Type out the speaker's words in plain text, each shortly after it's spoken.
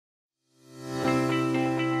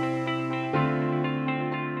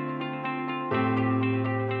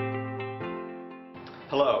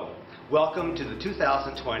Hello, welcome to the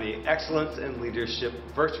 2020 Excellence in Leadership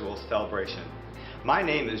Virtual Celebration. My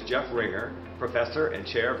name is Jeff Ringer, Professor and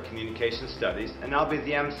Chair of Communication Studies, and I'll be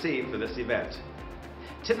the MC for this event.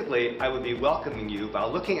 Typically, I would be welcoming you by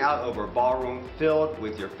looking out over a ballroom filled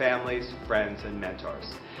with your families, friends, and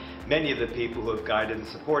mentors, many of the people who have guided and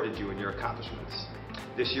supported you in your accomplishments.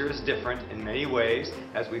 This year is different in many ways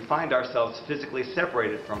as we find ourselves physically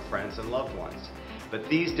separated from friends and loved ones. But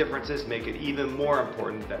these differences make it even more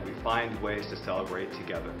important that we find ways to celebrate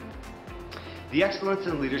together. The Excellence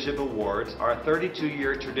in Leadership Awards are a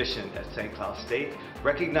 32-year tradition at St. Cloud State,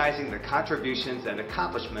 recognizing the contributions and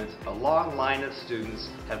accomplishments a long line of students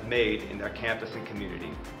have made in their campus and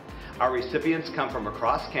community. Our recipients come from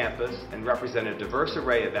across campus and represent a diverse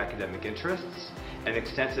array of academic interests, an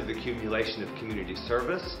extensive accumulation of community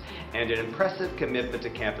service, and an impressive commitment to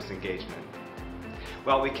campus engagement.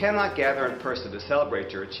 While we cannot gather in person to celebrate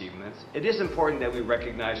your achievements, it is important that we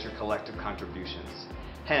recognize your collective contributions.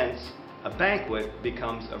 Hence, a banquet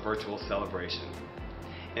becomes a virtual celebration.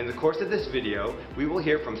 In the course of this video, we will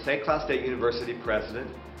hear from St. Cloud State University President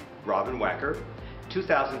Robbyn Wacker,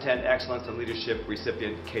 2010 Excellence in Leadership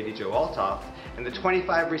recipient Katy Jo Althoff, and the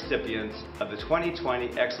 25 recipients of the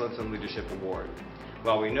 2020 Excellence in Leadership Award.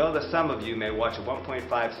 While we know that some of you may watch at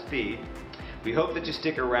 1.5 speed, we hope that you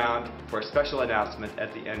stick around for a special announcement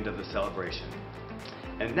at the end of the celebration.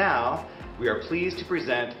 And now, we are pleased to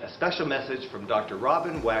present a special message from Dr.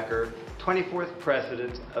 Robbyn Wacker, 24th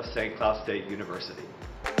President of St. Cloud State University.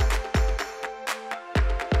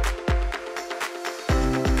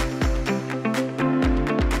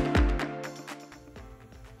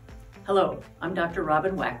 Hello, I'm Dr.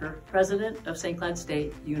 Robbyn Wacker, President of St. Cloud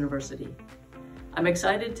State University. I'm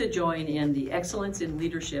excited to join in the Excellence in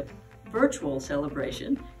Leadership virtual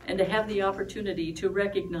celebration and to have the opportunity to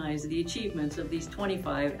recognize the achievements of these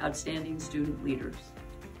 25 outstanding student leaders.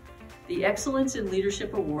 The Excellence in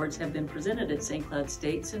Leadership Awards have been presented at St. Cloud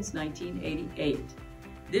State since 1988.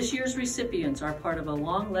 This year's recipients are part of a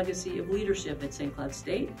long legacy of leadership at St. Cloud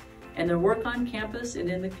State, and their work on campus and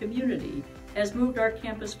in the community has moved our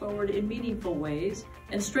campus forward in meaningful ways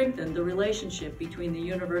and strengthened the relationship between the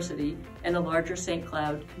university and the larger St.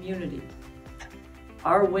 Cloud community.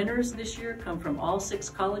 Our winners this year come from all 6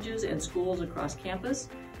 colleges and schools across campus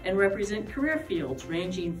and represent career fields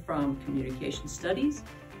ranging from communication studies,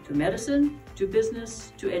 to medicine, to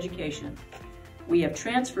business, to education. We have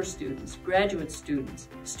transfer students, graduate students,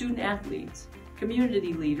 student athletes,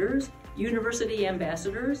 community leaders, university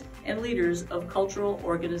ambassadors, and leaders of cultural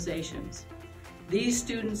organizations. These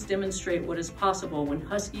students demonstrate what is possible when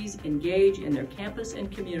Huskies engage in their campus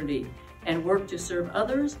and community and work to serve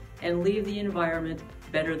others and leave the environment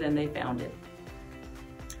better than they found it.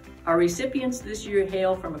 Our recipients this year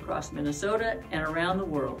hail from across Minnesota and around the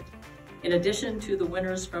world. In addition to the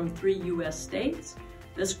winners from 3 U.S. states,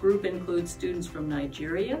 this group includes students from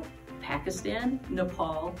Nigeria, Pakistan,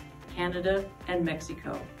 Nepal, Canada, and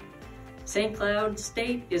Mexico. St. Cloud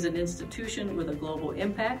State is an institution with a global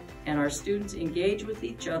impact, and our students engage with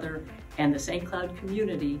each other and the St. Cloud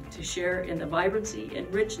community to share in the vibrancy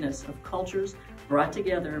and richness of cultures brought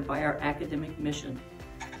together by our academic mission.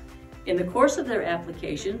 In the course of their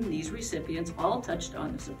application, these recipients all touched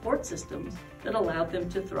on the support systems that allowed them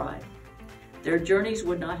to thrive. Their journeys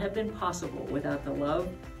would not have been possible without the love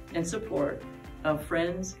and support of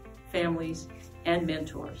friends, families, and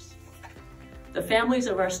mentors. The families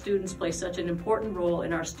of our students play such an important role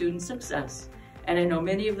in our student success, and I know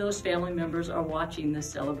many of those family members are watching this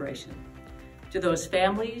celebration. To those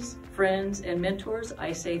families, friends, and mentors,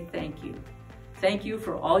 I say thank you. Thank you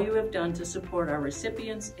for all you have done to support our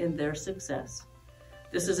recipients in their success.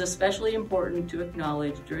 This is especially important to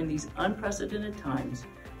acknowledge during these unprecedented times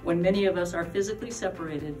when many of us are physically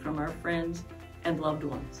separated from our friends and loved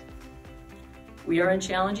ones. We are in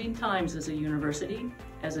challenging times as a university,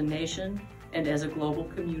 as a nation, and as a global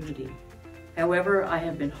community. However, I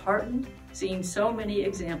have been heartened seeing so many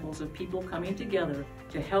examples of people coming together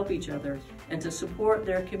to help each other and to support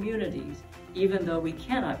their communities, even though we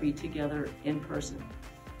cannot be together in person.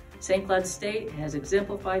 St. Cloud State has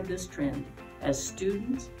exemplified this trend as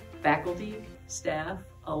students, faculty, staff,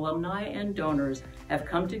 alumni, and donors have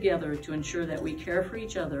come together to ensure that we care for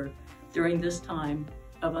each other during this time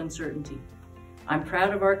of uncertainty. I'm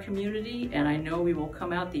proud of our community, and I know we will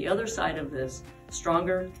come out the other side of this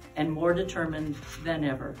stronger and more determined than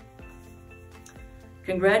ever.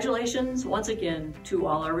 Congratulations once again to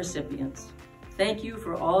all our recipients. Thank you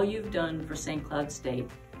for all you've done for St. Cloud State.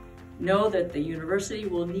 Know that the university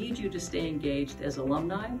will need you to stay engaged as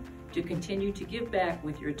alumni to continue to give back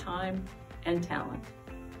with your time and talent.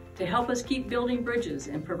 To help us keep building bridges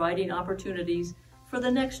and providing opportunities for the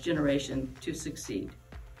next generation to succeed.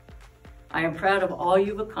 I am proud of all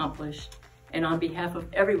you've accomplished, and on behalf of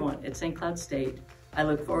everyone at St. Cloud State, I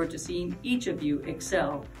look forward to seeing each of you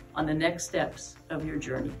excel on the next steps of your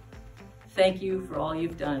journey. Thank you for all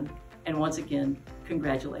you've done, and once again,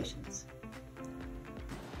 congratulations.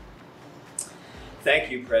 Thank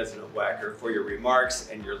you, President Wacker, for your remarks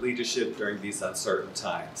and your leadership during these uncertain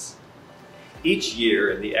times. Each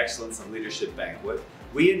year in the Excellence in Leadership Banquet,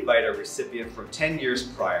 we invite a recipient from 10 years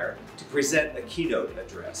prior to present a keynote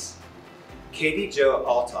address. Katy Jo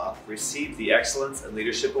Althoff received the Excellence in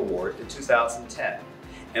Leadership Award in 2010,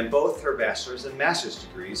 and both her bachelor's and master's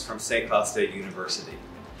degrees from St. Cloud State University.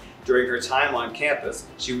 During her time on campus,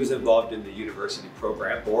 she was involved in the University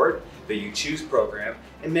Program Board, the You Choose program,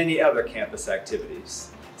 and many other campus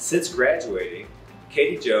activities. Since graduating,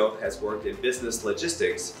 Katy Jo has worked in business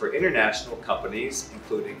logistics for international companies,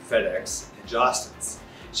 including FedEx and Jostens.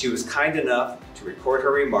 She was kind enough to record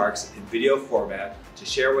her remarks in video format to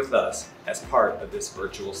share with us as part of this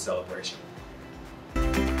virtual celebration.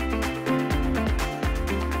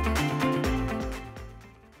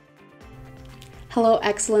 Hello,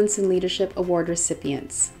 Excellence in Leadership Award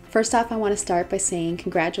recipients. First off, I want to start by saying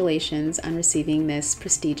congratulations on receiving this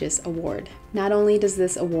prestigious award. Not only does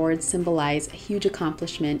this award symbolize a huge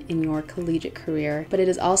accomplishment in your collegiate career, but it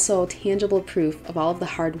is also tangible proof of all of the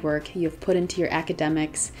hard work you have put into your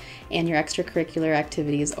academics and your extracurricular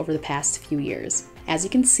activities over the past few years. As you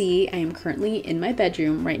can see, I am currently in my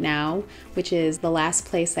bedroom right now, which is the last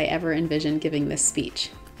place I ever envisioned giving this speech,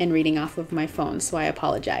 and reading off of my phone, so I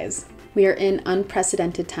apologize. We are in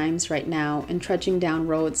unprecedented times right now and trudging down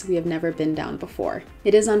roads we have never been down before.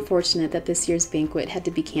 It is unfortunate that this year's banquet had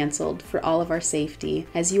to be canceled for all of our safety,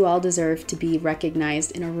 as you all deserve to be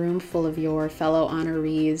recognized in a room full of your fellow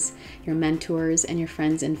honorees, your mentors, and your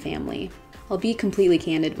friends and family. I'll be completely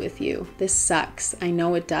candid with you. This sucks. I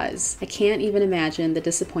know it does. I can't even imagine the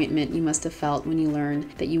disappointment you must have felt when you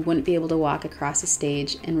learned that you wouldn't be able to walk across a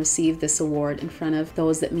stage and receive this award in front of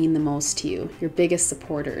those that mean the most to you, your biggest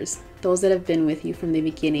supporters, those that have been with you from the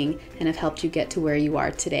beginning and have helped you get to where you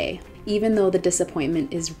are today. Even though the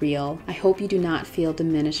disappointment is real, I hope you do not feel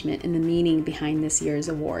diminishment in the meaning behind this year's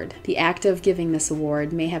award. The act of giving this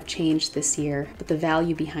award may have changed this year, but the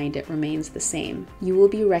value behind it remains the same. You will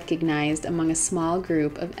be recognized among a small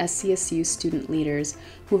group of SCSU student leaders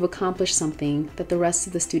who have accomplished something that the rest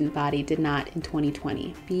of the student body did not in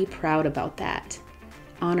 2020. Be proud about that.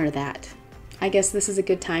 Honor that. I guess this is a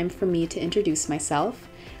good time for me to introduce myself.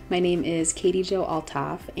 My name is Katy Jo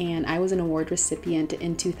Althoff, and I was an award recipient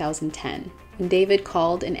in 2010. When David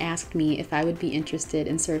called and asked me if I would be interested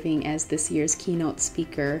in serving as this year's keynote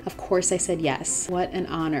speaker, of course I said yes. What an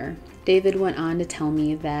honor. David went on to tell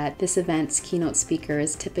me that this event's keynote speaker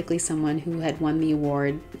is typically someone who had won the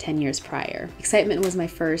award 10 years prior. Excitement was my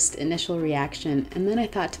first initial reaction, and then I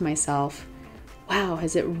thought to myself, wow,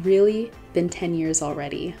 has it really been 10 years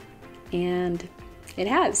already? And it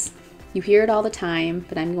has. You hear it all the time,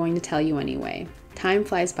 but I'm going to tell you anyway. Time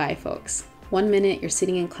flies by, folks. 1 minute you're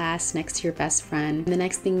sitting in class next to your best friend, and the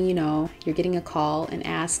next thing you know, you're getting a call and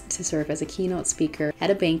asked to serve as a keynote speaker at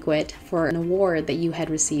a banquet for an award that you had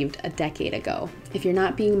received a decade ago. If you're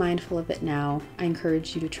not being mindful of it now, I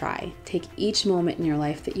encourage you to try. Take each moment in your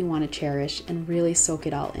life that you want to cherish and really soak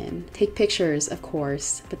it all in. Take pictures, of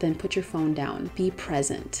course, but then put your phone down. Be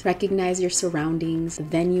present. Recognize your surroundings, the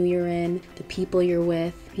venue you're in, the people you're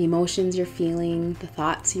with, the emotions you're feeling, the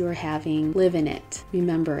thoughts you are having. Live in it.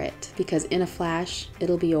 Remember it, because in a flash,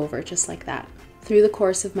 it'll be over just like that. Through the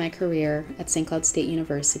course of my career at St. Cloud State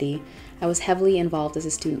University, I was heavily involved as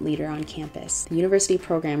a student leader on campus. The University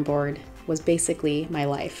Program Board was basically my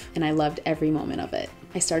life, and I loved every moment of it.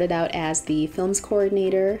 I started out as the films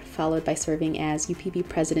coordinator, followed by serving as UPB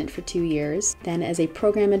president for 2 years, then as a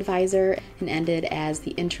program advisor, and ended as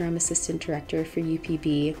the interim assistant director for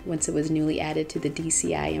UPB once it was newly added to the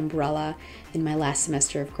DCI umbrella in my last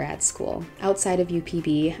semester of grad school. Outside of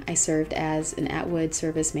UPB, I served as an Atwood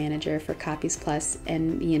service manager for Copies Plus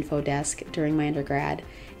and the Info Desk during my undergrad,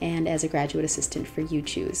 and as a graduate assistant for You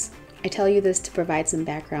Choose. I tell you this to provide some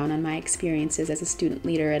background on my experiences as a student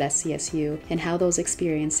leader at SCSU and how those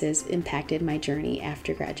experiences impacted my journey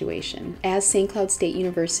after graduation. As St. Cloud State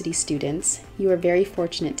University students, you are very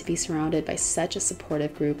fortunate to be surrounded by such a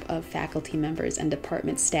supportive group of faculty members and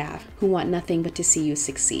department staff who want nothing but to see you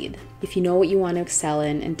succeed. If you know what you want to excel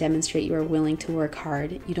in and demonstrate you are willing to work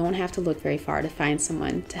hard, you don't have to look very far to find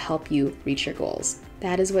someone to help you reach your goals.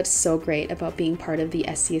 That is what's so great about being part of the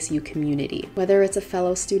SCSU community. Whether it's a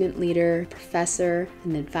fellow student leader, professor,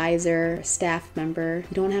 an advisor, a staff member,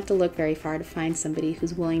 you don't have to look very far to find somebody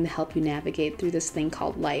who's willing to help you navigate through this thing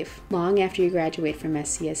called life. Long after you graduate from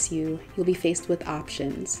SCSU, you'll be faced with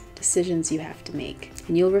options, decisions you have to make,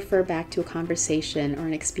 and you'll refer back to a conversation or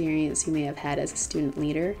an experience you may have had as a student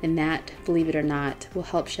leader, and that, believe it or not, will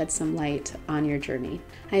help shed some light on your journey.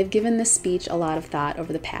 I have given this speech a lot of thought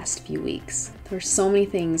over the past few weeks. There are so many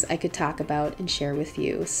things I could talk about and share with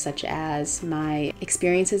you, such as my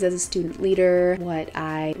experiences as a student leader, what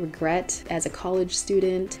I regret as a college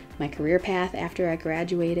student, my career path after I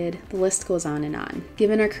graduated. The list goes on and on.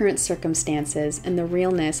 Given our current circumstances and the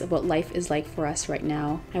realness of what life is like for us right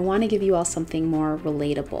now, I want to give you all something more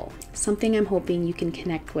relatable, something I'm hoping you can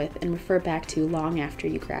connect with and refer back to long after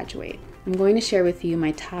you graduate. I'm going to share with you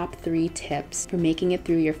my top 3 tips for making it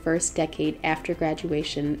through your first decade after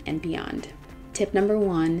graduation and beyond. Tip number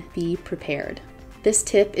 1, be prepared. This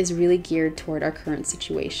tip is really geared toward our current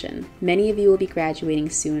situation. Many of you will be graduating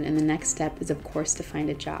soon, and the next step is, of course, to find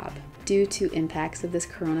a job. Due to impacts of this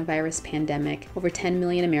coronavirus pandemic, over 10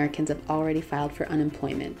 million Americans have already filed for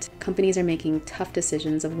unemployment. Companies are making tough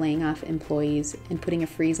decisions of laying off employees and putting a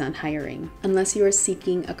freeze on hiring. Unless you are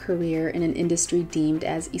seeking a career in an industry deemed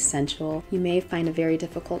as essential, you may find a very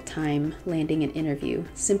difficult time landing an interview,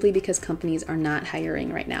 simply because companies are not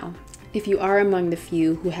hiring right now. If you are among the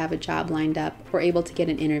few who have a job lined up or able to get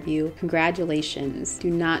an interview, congratulations. Do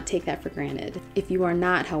not take that for granted. If you are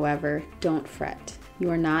not, however, don't fret. You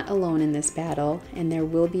are not alone in this battle, and there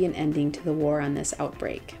will be an ending to the war on this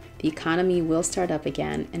outbreak. The economy will start up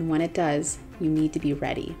again, and when it does, you need to be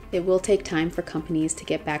ready. It will take time for companies to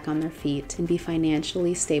get back on their feet and be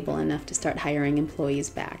financially stable enough to start hiring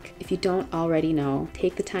employees back. If you don't already know,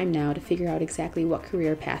 take the time now to figure out exactly what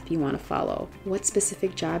career path you want to follow. What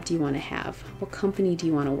specific job do you want to have? What company do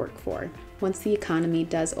you want to work for? Once the economy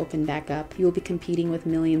does open back up, you will be competing with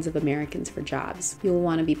millions of Americans for jobs. You will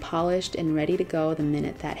want to be polished and ready to go the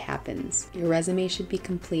minute that happens. Your resume should be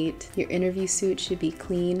complete, your interview suit should be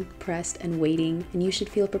clean, pressed, and waiting, and you should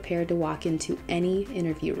feel prepared to walk into any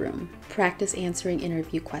interview room. Practice answering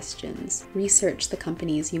interview questions. Research the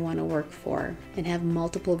companies you want to work for, and have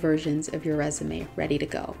multiple versions of your resume ready to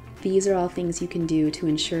go. These are all things you can do to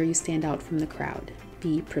ensure you stand out from the crowd.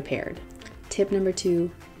 Be prepared. Tip number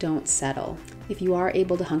 2, don't settle. If you are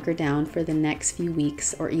able to hunker down for the next few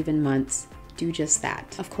weeks or even months, do just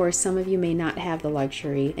that. Of course, some of you may not have the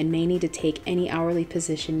luxury and may need to take any hourly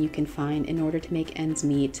position you can find in order to make ends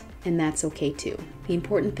meet, and that's okay too. The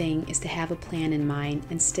important thing is to have a plan in mind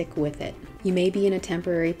and stick with it. You may be in a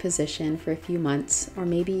temporary position for a few months or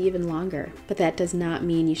maybe even longer, but that does not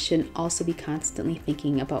mean you shouldn't also be constantly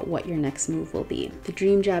thinking about what your next move will be. The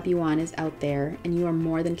dream job you want is out there, and you are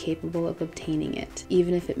more than capable of obtaining it,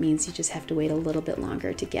 even if it means you just have to wait a little bit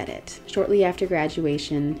longer to get it. Shortly after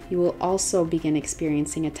graduation, you will also begin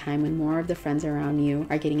experiencing a time when more of the friends around you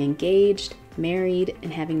are getting engaged, married,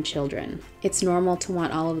 and having children. It's normal to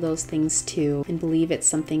want all of those things too and believe it's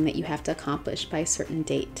something that you have to accomplish by a certain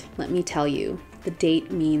date. Let me tell you, the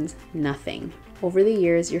date means nothing. Over the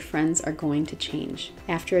years, your friends are going to change.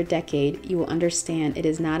 After a decade, you will understand it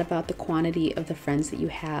is not about the quantity of the friends that you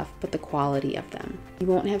have, but the quality of them. You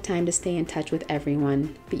won't have time to stay in touch with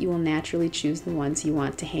everyone, but you will naturally choose the ones you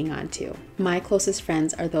want to hang on to. My closest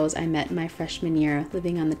friends are those I met in my freshman year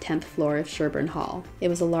living on the 10th floor of Sherburne Hall. It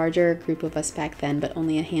was a larger group of us back then, but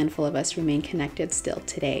only a handful of us remain connected still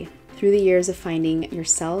today. Through the years of finding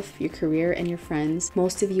yourself, your career, and your friends,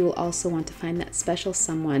 most of you will also want to find that special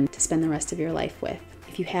someone to spend the rest of your life with.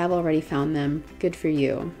 If you have already found them, good for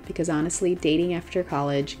you, because honestly, dating after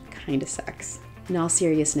college kinda sucks. In all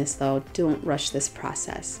seriousness though, don't rush this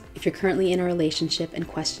process. If you're currently in a relationship and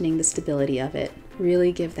questioning the stability of it,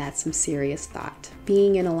 really give that some serious thought.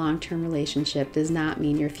 Being in a long-term relationship does not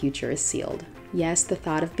mean your future is sealed. Yes, the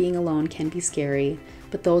thought of being alone can be scary,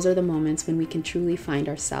 but those are the moments when we can truly find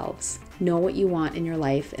ourselves. Know what you want in your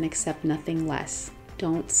life and accept nothing less.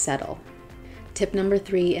 Don't settle. Tip number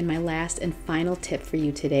 3, and my last and final tip for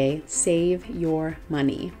you today, save your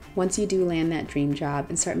money. Once you do land that dream job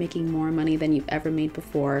and start making more money than you've ever made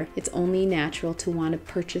before, it's only natural to want to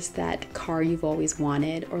purchase that car you've always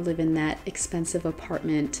wanted, or live in that expensive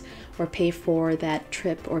apartment, or pay for that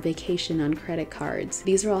trip or vacation on credit cards.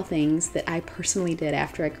 These are all things that I personally did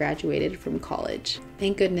after I graduated from college.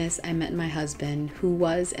 Thank goodness I met my husband, who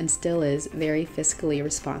was and still is very fiscally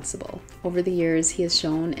responsible. Over the years, he has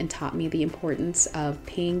shown and taught me the importance importance of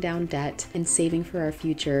paying down debt and saving for our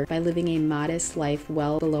future by living a modest life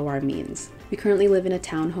well below our means. We currently live in a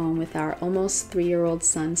townhome with our almost 3-year-old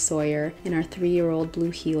son Sawyer and our 3-year-old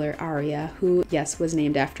blue heeler Arya, who, yes, was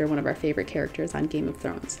named after one of our favorite characters on Game of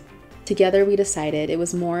Thrones. Together we decided it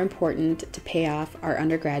was more important to pay off our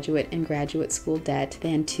undergraduate and graduate school debt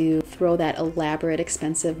than to throw that elaborate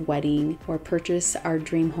expensive wedding or purchase our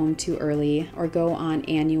dream home too early or go on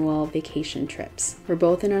annual vacation trips. We're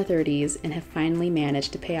both in our 30s and have finally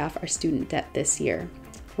managed to pay off our student debt this year.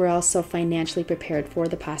 We're also financially prepared for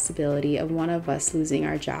the possibility of one of us losing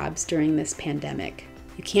our jobs during this pandemic.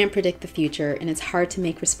 You can't predict the future, and it's hard to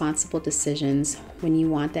make responsible decisions when you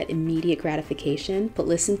want that immediate gratification, but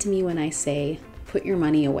listen to me when I say, put your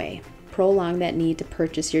money away. Prolong that need to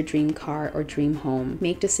purchase your dream car or dream home.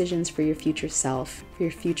 Make decisions for your future self, for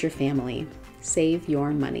your future family. Save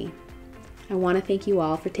your money. I want to thank you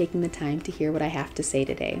all for taking the time to hear what I have to say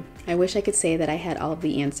today. I wish I could say that I had all of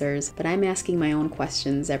the answers, but I'm asking my own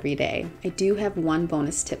questions every day. I do have one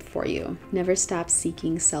bonus tip for you. Never stop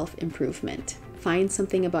seeking self-improvement. Find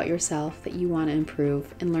something about yourself that you want to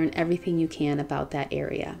improve and learn everything you can about that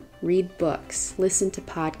area. Read books, listen to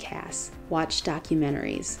podcasts, watch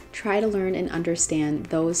documentaries. Try to learn and understand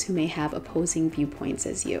those who may have opposing viewpoints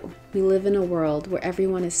as you. We live in a world where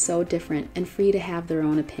everyone is so different and free to have their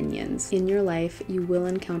own opinions. In your life, you will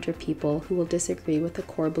encounter people who will disagree with a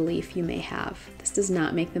core belief you may have. This does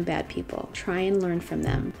not make them bad people. Try and learn from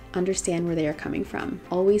them. Understand where they are coming from.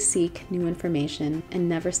 Always seek new information and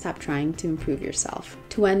never stop trying to improve yourself.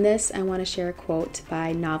 To end this, I want to share a quote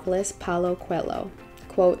by novelist Paulo Coelho.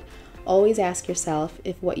 Quote, always ask yourself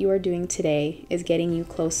if what you are doing today is getting you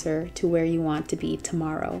closer to where you want to be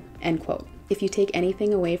tomorrow. End quote. If you take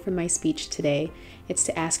anything away from my speech today, it's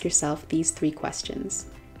to ask yourself these 3 questions.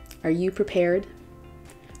 Are you prepared?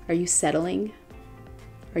 Are you settling?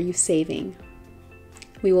 Are you saving?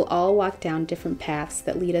 We will all walk down different paths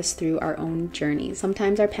that lead us through our own journeys.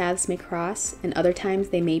 Sometimes our paths may cross, and other times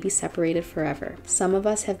they may be separated forever. Some of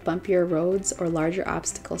us have bumpier roads or larger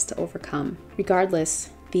obstacles to overcome.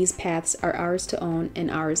 Regardless, these paths are ours to own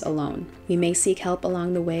and ours alone. We may seek help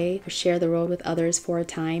along the way or share the road with others for a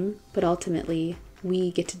time, but ultimately,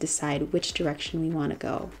 we get to decide which direction we want to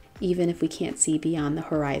go, even if we can't see beyond the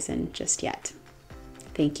horizon just yet.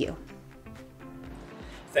 Thank you.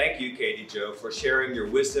 Thank you, Katy Jo, for sharing your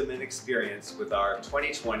wisdom and experience with our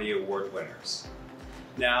 2020 award winners.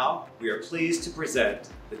 Now, we are pleased to present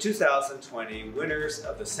the 2020 winners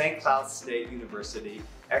of the St. Cloud State University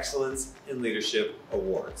Excellence in Leadership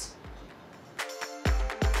Awards.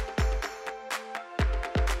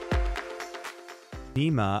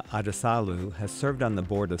 Nima Adesalu has served on the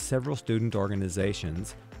board of several student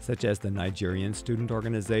organizations, such as the Nigerian Student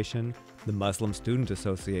Organization, the Muslim Student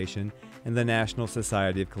Association, and the National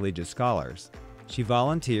Society of Collegiate Scholars. She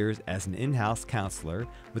volunteers as an in-house counselor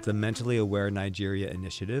with the Mentally Aware Nigeria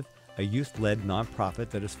Initiative, a youth-led nonprofit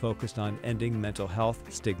that is focused on ending mental health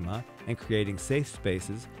stigma and creating safe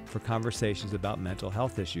spaces for conversations about mental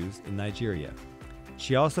health issues in Nigeria.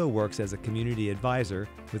 She also works as a community advisor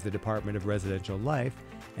with the Department of Residential Life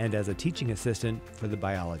and as a teaching assistant for the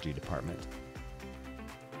biology department.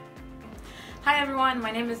 Hi everyone,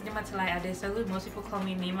 my name is Nima Adesalu. Most people call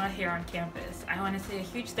me Nima here on campus. I want to say a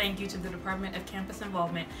huge thank you to the Department of Campus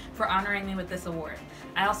Involvement for honoring me with this award.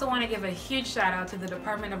 I also want to give a huge shout out to the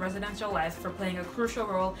Department of Residential Life for playing a crucial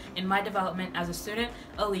role in my development as a student,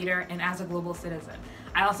 a leader, and as a global citizen.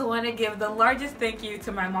 I also want to give the largest thank you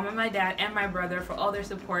to my mom and my dad and my brother for all their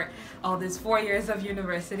support all these 4 years of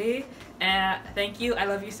university. Thank you, I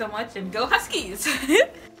love you so much, and go Huskies!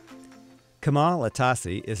 Kamal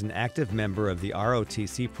Atasi is an active member of the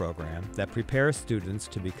ROTC program that prepares students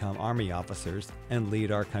to become Army officers and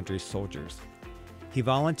lead our country's soldiers. He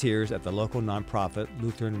volunteers at the local nonprofit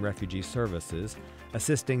Lutheran Refugee Services,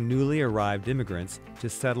 assisting newly arrived immigrants to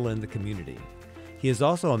settle in the community. He is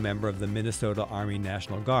also a member of the Minnesota Army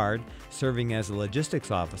National Guard, serving as a logistics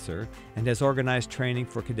officer, and has organized training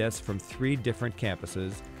for cadets from 3 different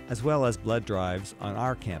campuses, as well as blood drives on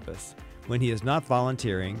our campus. When he is not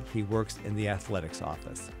volunteering, he works in the athletics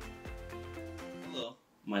office. Hello,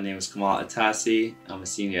 my name is Kamal Atasi. I'm a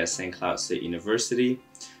senior at St. Cloud State University,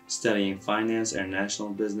 studying finance, international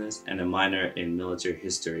business, and a minor in military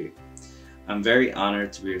history. I'm very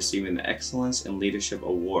honored to be receiving the Excellence in Leadership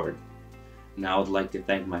Award. And I would like to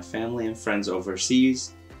thank my family and friends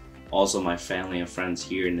overseas, also my family and friends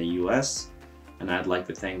here in the US, and I'd like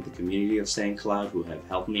to thank the community of St. Cloud who have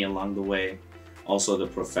helped me along the way, also the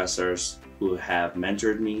professors who have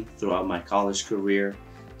mentored me throughout my college career.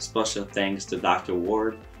 Special thanks to Dr.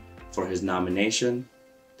 Ward for his nomination.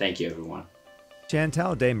 Thank you, everyone.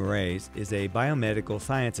 Chantal Desmarais is a biomedical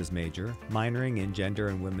sciences major, minoring in gender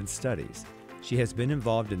and women's studies. She has been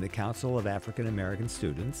involved in the Council of African American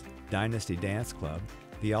Students, Dynasty Dance Club,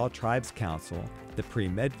 the All Tribes Council, the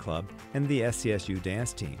Pre-Med Club, and the SCSU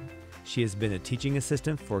Dance Team. She has been a teaching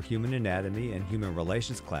assistant for human anatomy and human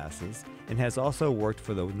relations classes and has also worked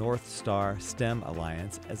for the North Star STEM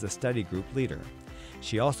Alliance as a study group leader.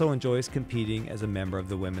 She also enjoys competing as a member of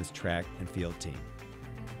the women's track and field team.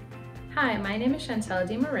 Hi, my name is Chantal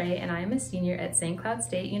Desmarais and I am a senior at St. Cloud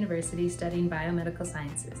State University studying biomedical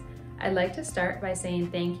sciences. I'd like to start by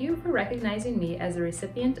saying thank you for recognizing me as a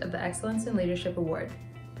recipient of the Excellence in Leadership Award.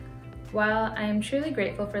 While I am truly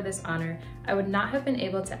grateful for this honor, I would not have been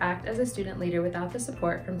able to act as a student leader without the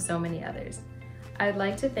support from so many others. I'd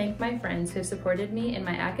like to thank my friends who have supported me in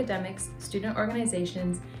my academics, student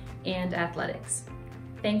organizations, and athletics.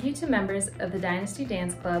 Thank you to members of the Dynasty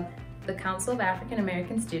Dance Club, the Council of African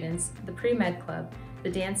American Students, the Pre-Med Club, the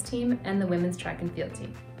dance team, and the women's track and field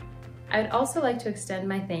team. I would also like to extend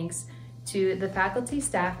my thanks to the faculty,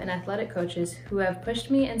 staff, and athletic coaches who have pushed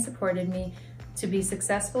me and supported me to be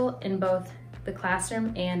successful in both the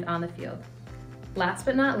classroom and on the field. Last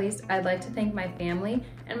but not least, I'd like to thank my family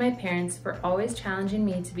and my parents for always challenging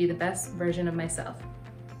me to be the best version of myself.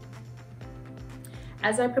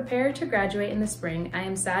 As I prepare to graduate in the spring, I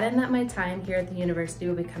am saddened that my time here at the university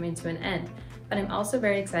will be coming to an end, but I'm also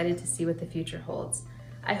very excited to see what the future holds.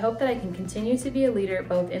 I hope that I can continue to be a leader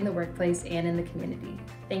both in the workplace and in the community.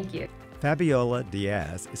 Thank you. Fabiola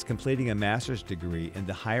Diaz is completing a master's degree in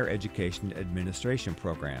the Higher Education Administration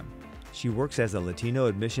program. She works as a Latino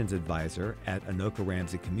admissions advisor at Anoka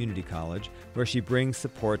Ramsey Community College, where she brings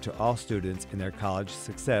support to all students in their college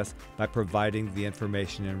success by providing the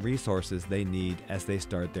information and resources they need as they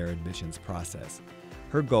start their admissions process.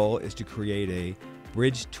 Her goal is to create a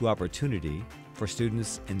bridge to opportunity for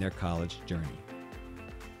students in their college journey.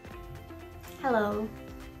 Hello,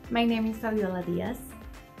 my name is Fabiola Diaz.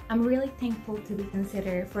 I'm really thankful to be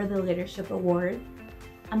considered for the Leadership Award.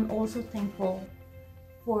 I'm also thankful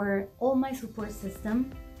for all my support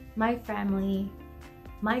system, my family,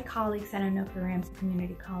 my colleagues at Anoka Ramsey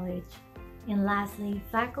Community College, and lastly,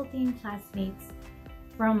 faculty and classmates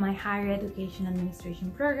from my Higher Education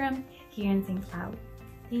Administration program here in St. Cloud.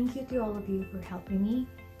 Thank you to all of you for helping me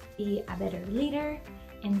be a better leader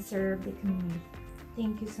and serve the community.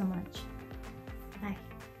 Thank you so much. Bye.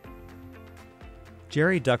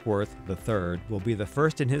 Jerry Duckworth III will be the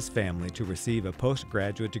first in his family to receive a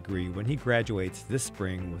postgraduate degree when he graduates this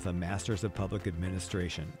spring with a Master's of Public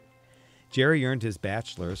Administration. Jerry earned his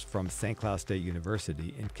bachelor's from St. Cloud State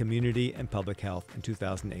University in Community and Public Health in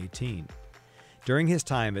 2018. During his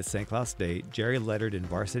time at St. Cloud State, Jerry lettered in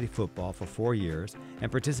varsity football for 4 years and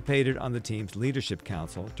participated on the team's leadership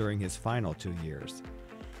council during his final 2 years.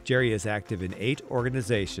 Jerry is active in 8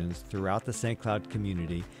 organizations throughout the St. Cloud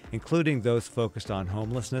community, including those focused on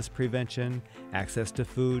homelessness prevention, access to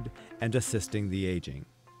food, and assisting the aging.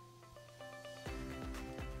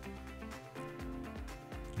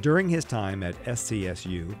 During his time at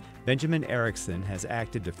SCSU, Benjamin Erickson has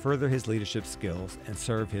acted to further his leadership skills and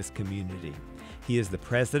serve his community. He is the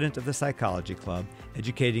president of the Psychology Club,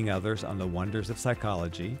 educating others on the wonders of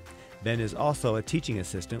psychology. Ben is also a teaching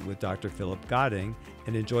assistant with Dr. Philip Godding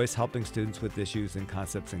and enjoys helping students with issues and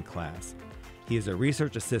concepts in class. He is a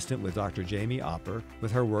research assistant with Dr. Jamie Opper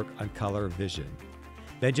with her work on color vision.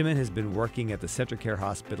 Benjamin has been working at the CentraCare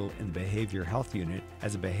Hospital in the Behavioral Health Unit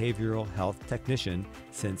as a behavioral health technician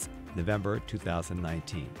since November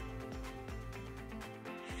 2019.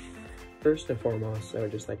 First and foremost, I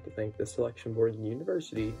would just like to thank the selection board and the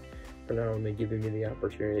university for not only giving me the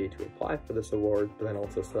opportunity to apply for this award, but then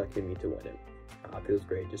also selecting me to win it. It feels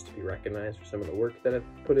great just to be recognized for some of the work that I've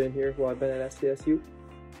put in here while I've been at SCSU.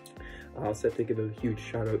 I also have to give a huge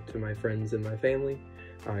shout out to my friends and my family.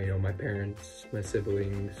 My parents, my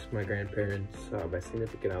siblings, my grandparents, my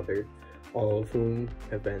significant other, all of whom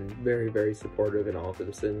have been very, very supportive in all of the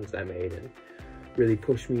decisions I made and really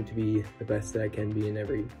push me to be the best that I can be in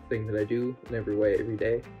everything that I do, in every way, every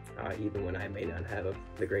day. Even when I may not have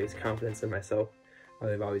the greatest confidence in myself,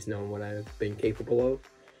 they've always known what I've been capable of.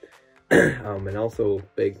 And also,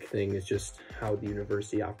 big thing is just how the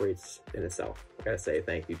university operates in itself. I gotta say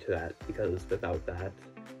thank you to that, because without that,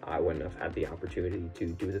 I wouldn't have had the opportunity to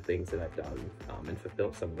do the things that I've done and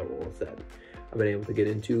fulfill some of the roles that I've been able to get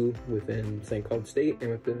into within St. Cloud State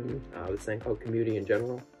and within the St. Cloud community in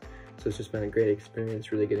general. So it's just been a great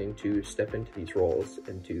experience really getting to step into these roles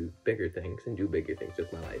and do bigger things and do bigger things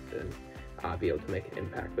with my life and be able to make an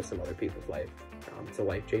impact with some other people's life. It's a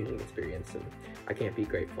life-changing experience, and I can't be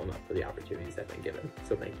grateful enough for the opportunities I've been given.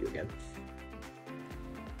 So thank you again.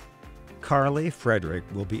 Carly Frederick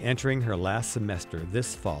will be entering her last semester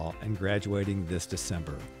this fall and graduating this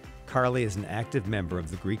December. Carly is an active member of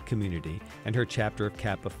the Greek community and her chapter of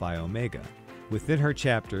Kappa Phi Omega. Within her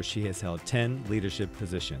chapter, she has held 10 leadership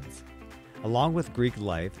positions. Along with Greek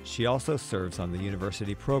life, she also serves on the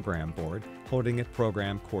University Program Board, holding a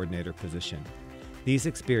program coordinator position. These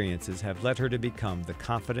experiences have led her to become the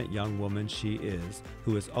confident young woman she is,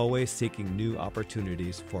 who is always seeking new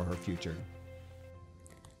opportunities for her future.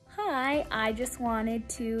 Hi, I just wanted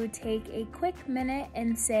to take a quick minute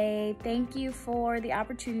and say thank you for the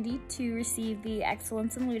opportunity to receive the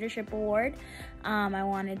Excellence in Leadership Award. I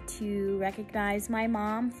wanted to recognize my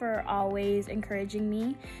mom for always encouraging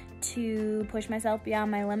me to push myself beyond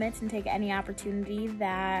my limits and take any opportunity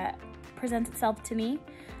that presents itself to me.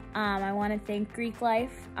 I want to thank Greek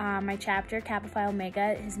Life. My chapter, Kappa Phi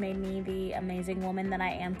Omega, has made me the amazing woman that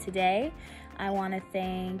I am today. I want to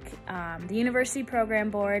thank the University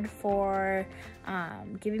Program Board for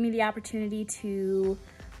giving me the opportunity to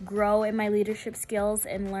grow in my leadership skills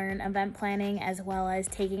and learn event planning, as well as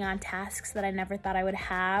taking on tasks that I never thought I would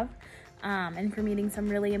have, and for meeting some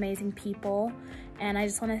really amazing people. And I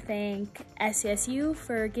just want to thank SCSU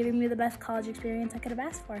for giving me the best college experience I could have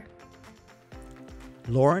asked for.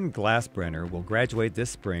 Lauren Glassbrenner will graduate this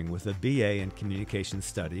spring with a BA in Communication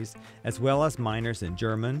Studies, as well as minors in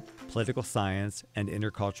German, Political Science, and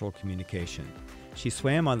Intercultural Communication. She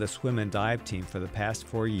swam on the swim and dive team for the past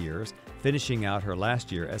 4 years, finishing out her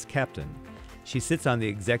last year as captain. She sits on the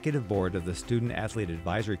executive board of the Student Athlete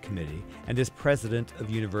Advisory Committee and is president of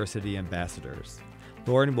University Ambassadors.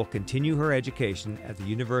 Lauren will continue her education at the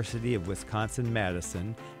University of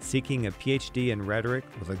Wisconsin-Madison, seeking a PhD in rhetoric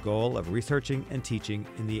with a goal of researching and teaching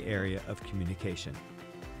in the area of communication.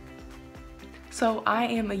 So I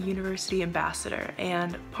am a university ambassador,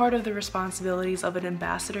 and part of the responsibilities of an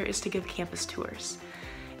ambassador is to give campus tours.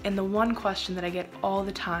 And the one question that I get all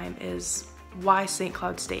the time is, why St.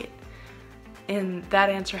 Cloud State? And that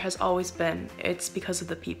answer has always been, it's because of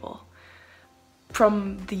the people.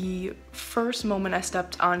 From the first moment I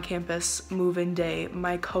stepped on campus, move-in day,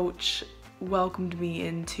 my coach welcomed me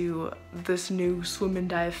into this new swim and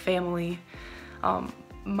dive family.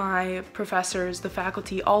 My professors, the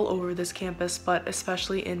faculty all over this campus, but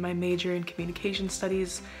especially in my major in communication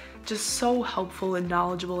studies, just so helpful and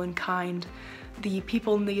knowledgeable and kind. The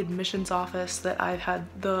people in the admissions office that I've had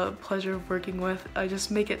the pleasure of working with, I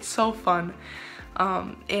just make it so fun.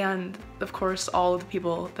 And of course, all of the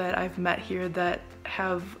people that I've met here that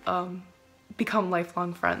have become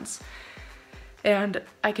lifelong friends. And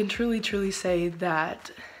I can truly say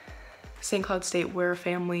that St. Cloud State, we're a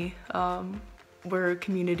family, we're a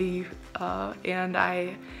community, and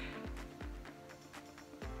I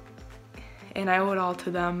owe it all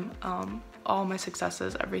to them, all my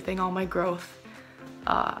successes, everything, all my growth.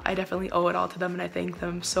 I definitely owe it all to them, and I thank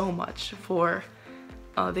them so much for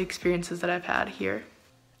the experiences that I've had here.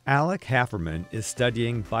 Alec Hafferman is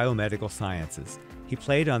studying biomedical sciences. He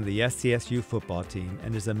played on the SCSU football team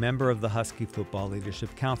and is a member of the Husky Football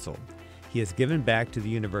Leadership Council. He has given back to the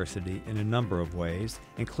university in a number of ways,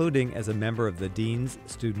 including as a member of the Dean's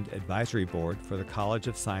Student Advisory Board for the College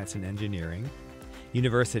of Science and Engineering,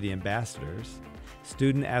 University Ambassadors,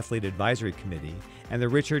 Student Athlete Advisory Committee, and the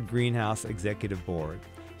Richard Greenhouse Executive Board.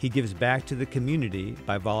 He gives back to the community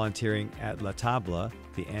by volunteering at La Table,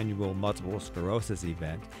 the annual multiple sclerosis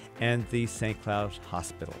event, and the St. Cloud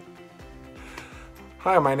Hospital.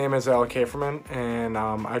 Hi, my name is Alec Haferman, and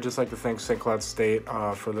I'd just like to thank St. Cloud State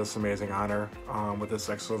for this amazing honor with this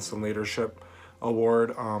Excellence in Leadership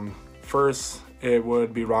Award. First, it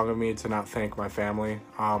would be wrong of me to not thank my family,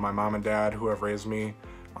 my mom and dad who have raised me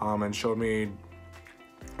and showed me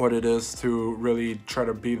what it is to really try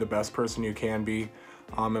to be the best person you can be.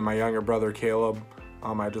 And my younger brother Caleb,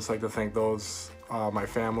 I'd just like to thank those, my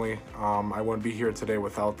family. I wouldn't be here today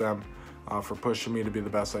without them for pushing me to be the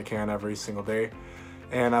best I can every single day.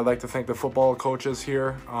 And I'd like to thank the football coaches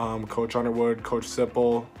here, Coach Underwood, Coach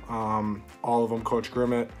Sipple, all of them, Coach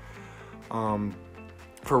Grimmett,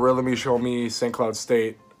 for really showing me St. Cloud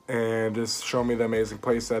State and just showing me the amazing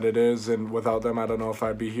place that it is. And without them, I don't know if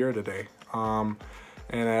I'd be here today.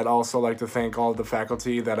 And I'd also like to thank all of the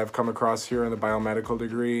faculty that I've come across here in the biomedical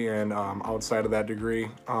degree and outside of that degree.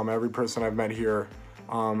 Every person I've met here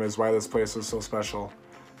is why this place is so special.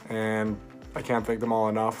 And I can't thank them all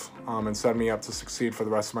enough and set me up to succeed for the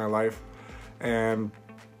rest of my life. And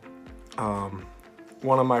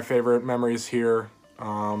one of my favorite memories here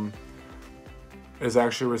is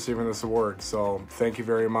actually receiving this award. So thank you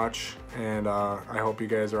very much, and I hope you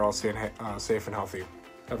guys are all staying safe and healthy.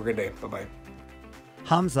 Have a good day. Bye-bye.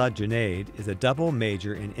 Hamza Junaid is a double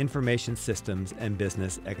major in Information Systems and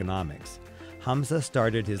Business Economics. Hamza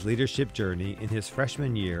started his leadership journey in his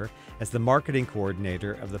freshman year as the marketing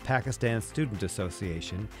coordinator of the Pakistan Student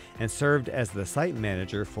Association and served as the site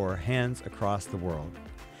manager for Hands Across the World.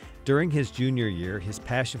 During his junior year, his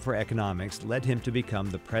passion for economics led him to become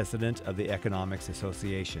the president of the Economics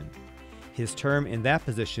Association. His term in that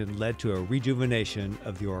position led to a rejuvenation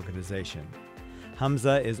of the organization.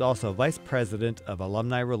 Hamza is also vice president of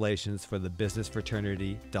alumni relations for the business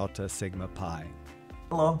fraternity Delta Sigma Pi.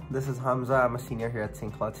 Hello, this is Hamza. I'm a senior here at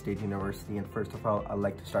St. Cloud State University, and first of all, I'd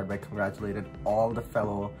like to start by congratulating all the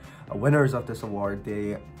fellow winners of this award.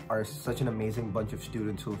 They are such an amazing bunch of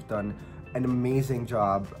students who've done an amazing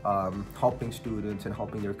job helping students and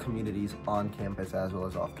helping their communities on campus as well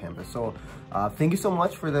as off campus. So thank you so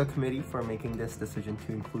much for the committee for making this decision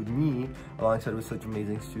to include me alongside with such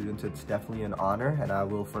amazing students. It's definitely an honor and I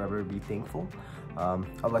will forever be thankful.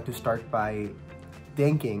 I'd like to start by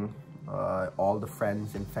thanking all the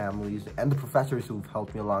friends and families and the professors who've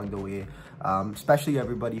helped me along the way, especially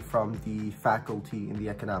everybody from the faculty in the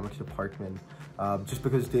economics department, just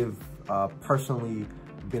because they've personally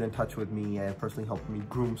been in touch with me and personally helped me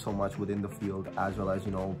groom so much within the field, as well as,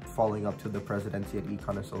 you know, following up to the presidency at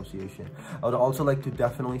Econ Association. I would also like to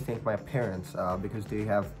definitely thank my parents because they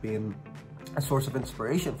have been a source of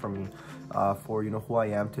inspiration for me for, you know, who I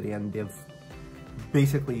am today, and they've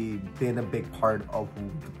basically been a big part of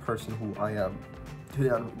the person who I am today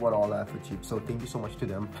and what all I've achieved. So thank you so much to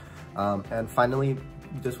them. And finally,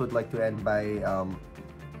 just would like to end by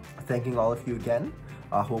thanking all of you again.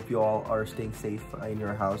 I hope you all are staying safe in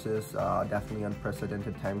your houses. Definitely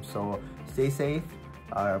unprecedented times, so stay safe.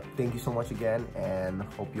 Thank you so much again, and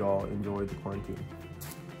hope you all enjoy the quarantine.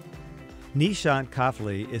 Nishant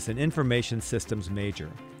Kafli is an information systems major.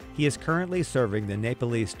 He is currently serving the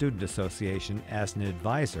Nepalese Student Association as an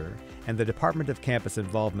advisor and the Department of Campus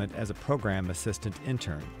Involvement as a program assistant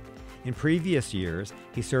intern. In previous years,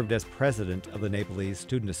 he served as president of the Nepalese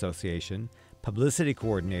Student Association, publicity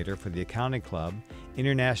coordinator for the Accounting Club,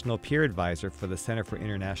 international peer advisor for the Center for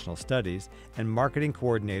International Studies, and marketing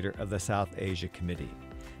coordinator of the South Asia Committee.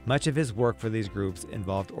 Much of his work for these groups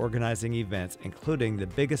involved organizing events, including the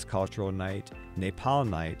biggest cultural night, Nepal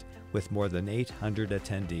Night, with more than 800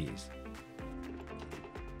 attendees.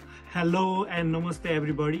 Hello and namaste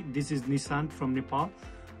everybody. This is Nishant from Nepal,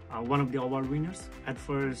 one of the award winners. At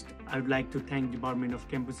first, I would like to thank Department of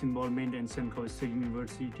Campus Involvement and St. Cloud State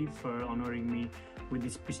University for honoring me with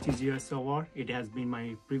this prestigious award. It has been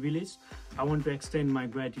my privilege. I want to extend my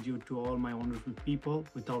gratitude to all my wonderful people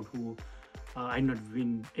without who I'd not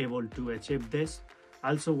been able to achieve this. I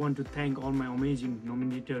also want to thank all my amazing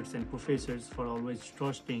nominators and professors for always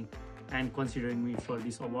trusting and considering me for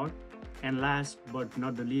this award. And last but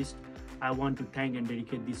not the least, I want to thank and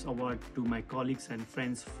dedicate this award to my colleagues and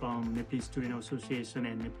friends from Nepalese Student Association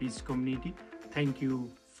and Nepalese community. Thank you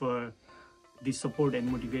for the support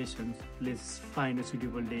and motivation. Let's find a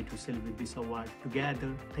suitable day to celebrate this award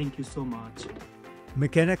together. Thank you so much.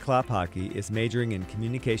 McKenna Klapaki is majoring in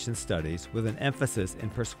communication studies with an emphasis in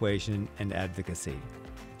persuasion and advocacy.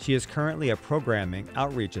 She is currently a programming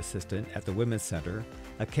outreach assistant at the Women's Center,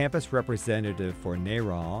 a campus representative for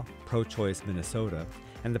NARAL, Pro-Choice Minnesota,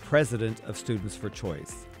 and the president of Students for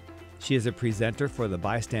Choice. She is a presenter for the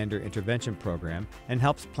Bystander Intervention Program and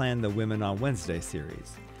helps plan the Women on Wednesday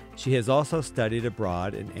series. She has also studied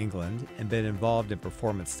abroad in England and been involved in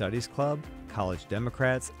Performance Studies Club, College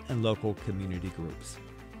Democrats, and local community groups.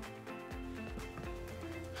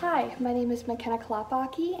 Hi, my name is McKenna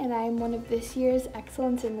Klapaki, and I am one of this year's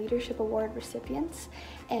Excellence in Leadership Award recipients.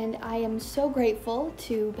 And I am so grateful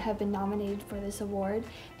to have been nominated for this award.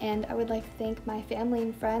 And I would like to thank my family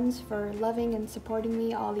and friends for loving and supporting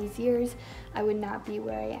me all these years. I would not be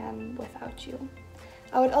where I am without you.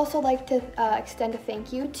 I would also like to extend a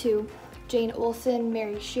thank you to Jane Olson,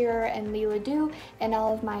 Mary Shearer, and Leela Du, and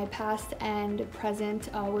all of my past and present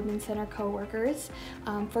Women's Center co-workers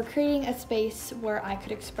for creating a space where I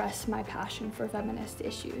could express my passion for feminist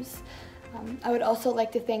issues. I would also like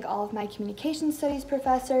to thank all of my communication studies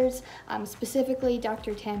professors, specifically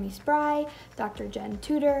Dr. Tammy Spry, Dr. Jen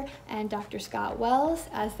Tudor, and Dr. Scott Wells,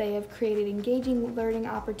 as they have created engaging learning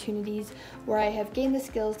opportunities where I have gained the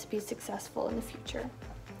skills to be successful in the future.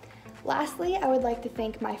 Lastly, I would like to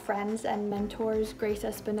thank my friends and mentors, Grace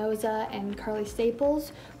Espinoza and Carly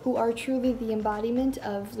Staples, who are truly the embodiment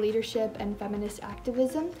of leadership and feminist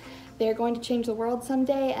activism. They are going to change the world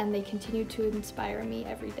someday, and they continue to inspire me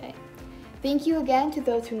every day. Thank you again to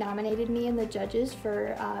those who nominated me and the judges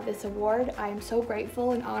for this award. I am so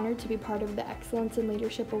grateful and honored to be part of the Excellence in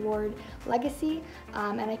Leadership Award legacy,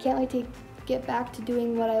 and I can't wait to get back to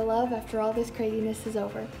doing what I love after all this craziness is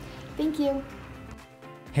over. Thank you.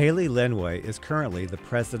 Haley Lenway is currently the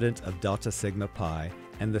president of Delta Sigma Pi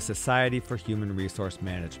and the Society for Human Resource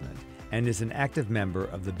Management, and is an active member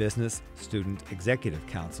of the Business Student Executive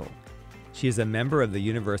Council. She is a member of the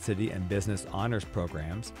University and Business Honors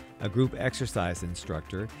Programs, a group exercise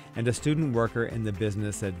instructor, and a student worker in the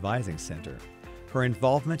Business Advising Center. Her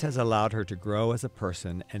involvement has allowed her to grow as a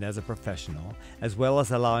person and as a professional, as well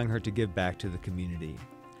as allowing her to give back to the community.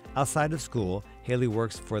 Outside of school, Haley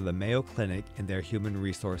works for the Mayo Clinic in their Human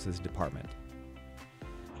Resources Department.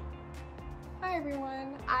 Hi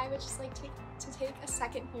everyone, I would just like to take a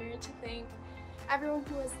second here to thank everyone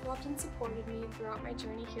who has loved and supported me throughout my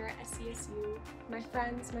journey here at SCSU, my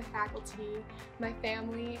friends, my faculty, my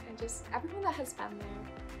family, and just everyone that has been there.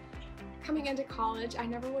 Coming into college, I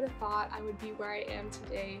never would have thought I would be where I am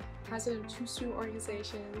today, president of 2 student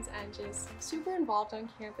organizations and just super involved on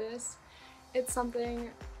campus. It's something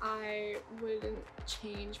I wouldn't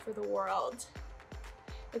change for the world.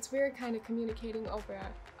 It's weird kind of communicating over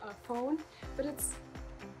a phone, but it's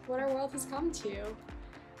what our world has come to.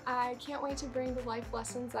 I can't wait to bring the life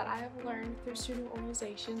lessons that I have learned through student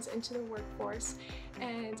organizations into the workforce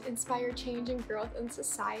and inspire change and growth in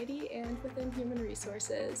society and within human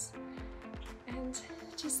resources. And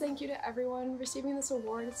just thank you to everyone. Receiving this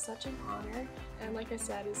award is such an honor, and like I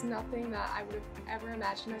said, is nothing that I would have ever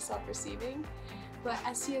imagined myself receiving. But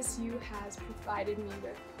SCSU has provided me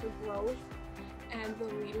with the growth and the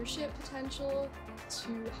leadership potential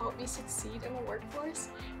to help me succeed in the workforce,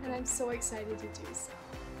 and I'm so excited to do so.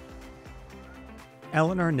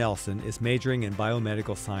 Eleanor Nelson is majoring in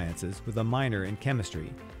biomedical sciences with a minor in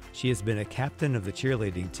chemistry. She has been a captain of the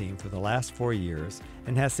cheerleading team for the last 4 years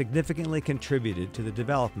and has significantly contributed to the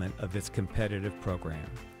development of its competitive program.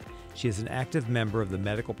 She is an active member of the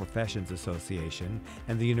Medical Professions Association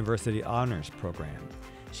and the University Honors Program.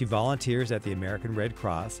 She volunteers at the American Red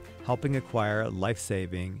Cross, helping acquire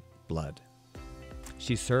life-saving blood.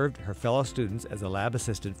 She served her fellow students as a lab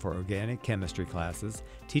assistant for organic chemistry classes,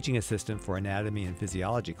 teaching assistant for anatomy and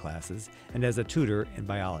physiology classes, and as a tutor in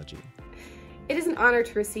biology. It is an honor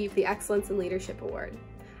to receive the Excellence in Leadership Award.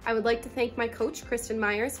 I would like to thank my coach, Kristen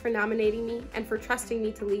Myers, for nominating me and for trusting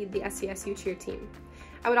me to lead the SCSU cheer team.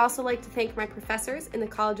 I would also like to thank my professors in the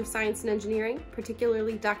College of Science and Engineering,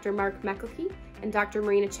 particularly Dr. Mark Meckelke and Dr.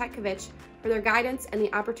 Marina Chetkovich, for their guidance and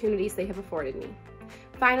the opportunities they have afforded me.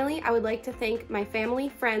 Finally, I would like to thank my family,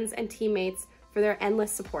 friends, and teammates for their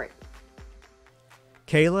endless support.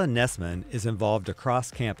 Kayla Nessman is involved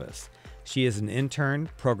across campus. She is an intern,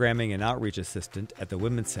 programming and outreach assistant at the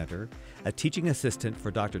Women's Center, a teaching assistant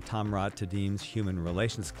for Dr. Tamrat Tadim's Human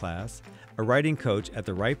Relations class, a writing coach at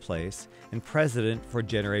The Right Place, and president for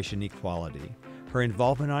Generation Equality. Her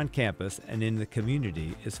involvement on campus and in the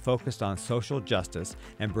community is focused on social justice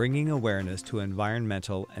and bringing awareness to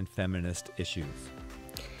environmental and feminist issues.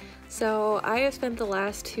 So I have spent the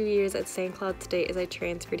last 2 years at St. Cloud State as I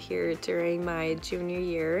transferred here during my junior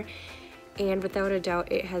year, and without a doubt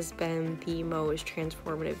it has been the most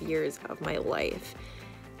transformative years of my life.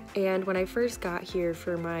 And when I first got here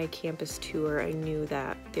for my campus tour, I knew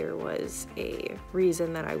that there was a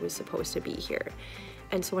reason that I was supposed to be here.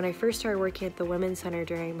 And so when I first started working at the Women's Center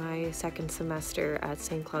during my second semester at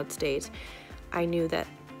St. Cloud State, I knew that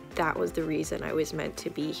that was the reason I was meant to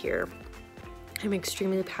be here. I'm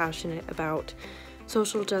extremely passionate about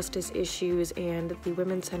social justice issues, and the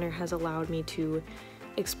Women's Center has allowed me to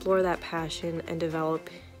explore that passion and develop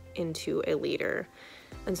into a leader.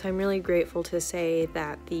 And so I'm really grateful to say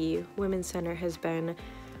that the Women's Center has been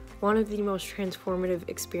one of the most transformative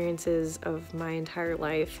experiences of my entire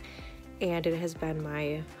life, and it has been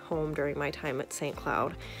my home during my time at St.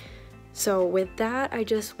 Cloud. So with that, I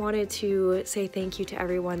just wanted to say thank you to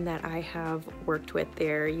everyone that I have worked with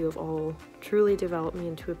there. You have all truly developed me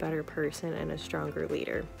into a better person and a stronger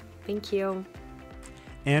leader. Thank you.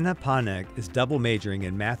 Anna Panek is double majoring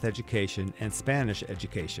in math education and Spanish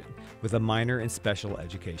education with a minor in special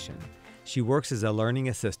education. She works as a learning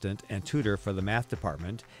assistant and tutor for the math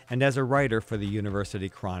department and as a writer for the University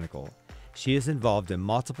Chronicle. She is involved in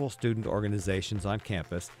multiple student organizations on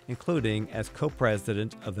campus, including as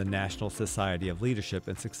co-president of the National Society of Leadership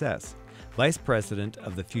and Success, vice president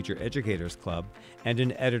of the Future Educators Club, and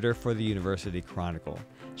an editor for the University Chronicle.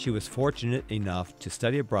 She was fortunate enough to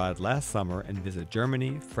study abroad last summer and visit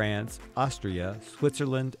Germany, France, Austria,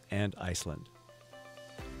 Switzerland, and Iceland.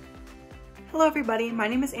 Hello everybody, my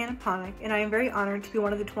name is Anna Panek, and I am very honored to be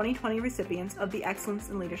one of the 2020 recipients of the Excellence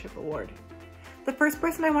in Leadership Award. The first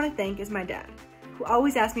person I want to thank is my dad, who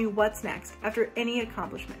always asks me what's next after any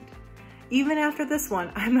accomplishment. Even after this one,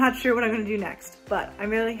 I'm not sure what I'm going to do next, but I'm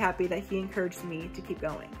really happy that he encouraged me to keep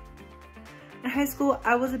going. In high school,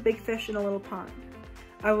 I was a big fish in a little pond.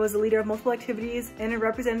 I was a leader of multiple activities and a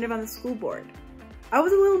representative on the school board. I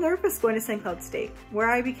was a little nervous going to St. Cloud State, where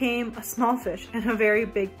I became a small fish in a very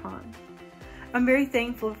big pond. I'm very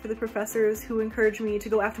thankful for the professors who encouraged me to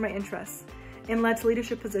go after my interests and led to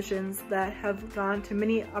leadership positions that have gone to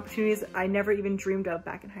many opportunities I never even dreamed of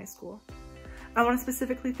back in high school. I want to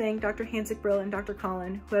specifically thank Dr. Hansick-Brill and Dr.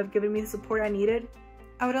 Collin, who have given me the support I needed.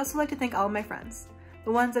 I would also like to thank all of my friends,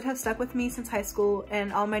 the ones that have stuck with me since high school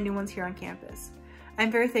and all my new ones here on campus. I'm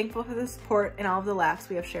very thankful for the support and all of the laughs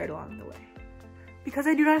we have shared along the way. Because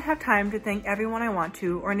I do not have time to thank everyone I want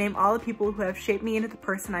to or name all the people who have shaped me into the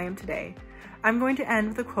person I am today, I'm going to end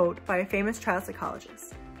with a quote by a famous child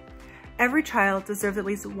psychologist. Every child deserves at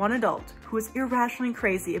least one adult who is irrationally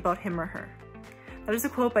crazy about him or her. That is a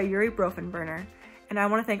quote by Yuri Brofenberner, and I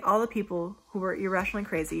want to thank all the people who were irrationally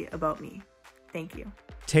crazy about me. Thank you.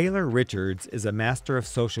 Taylor Richards is a Master of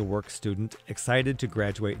Social Work student excited to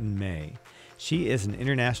graduate in May. She is an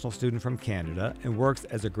international student from Canada and works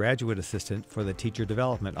as a graduate assistant for the Teacher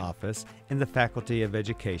Development Office in the Faculty of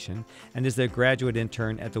Education and is a graduate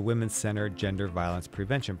intern at the Women's Center Gender Violence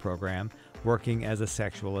Prevention Program, working as a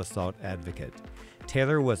sexual assault advocate.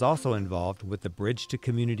 Taylor was also involved with the Bridge to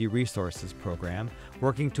Community Resources program,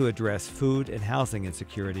 working to address food and housing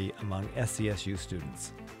insecurity among SCSU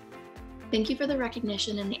students. Thank you for the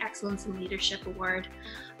recognition and the Excellence in Leadership Award.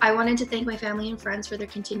 I wanted to thank my family and friends for their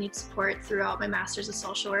continued support throughout my Master's of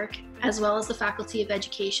Social Work, as well as the Faculty of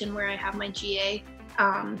Education where I have my GA,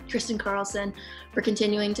 Kristen Carlson, for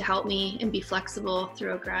continuing to help me and be flexible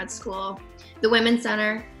throughout grad school. The Women's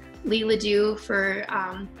Center, Lee Ledoux for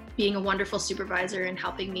being a wonderful supervisor and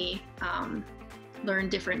helping me learn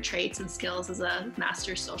different traits and skills as a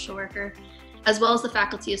Master's Social Worker, as well as the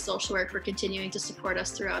Faculty of Social Work for continuing to support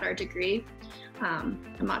us throughout our degree.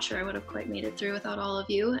 I'm not sure I would have quite made it through without all of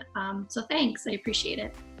you, so thanks, I appreciate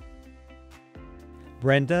it.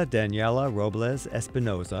 Brenda Daniela Robles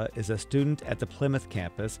Espinoza is a student at the Plymouth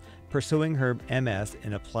campus pursuing her MS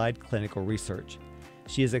in Applied Clinical Research.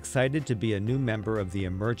 She is excited to be a new member of the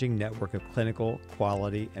emerging network of clinical,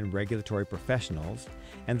 quality, and regulatory professionals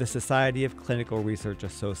and the Society of Clinical Research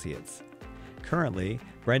Associates. Currently,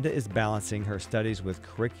 Brenda is balancing her studies with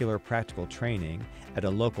curricular practical training at a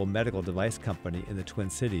local medical device company in the Twin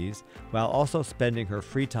Cities, while also spending her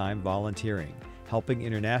free time volunteering, helping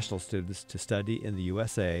international students to study in the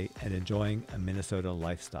USA and enjoying a Minnesota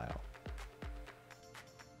lifestyle.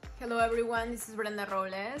 Hello everyone, this is Brenda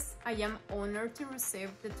Robles. I am honored to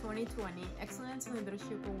receive the 2020 Excellence in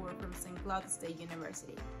Leadership Award from St. Cloud State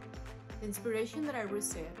University. The inspiration that I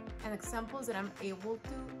receive and examples that I'm able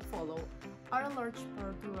to follow are a large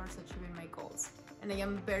part towards achieving my goals, and I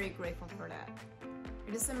am very grateful for that.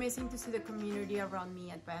 It is amazing to see the community around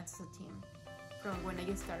me advance as a team, from when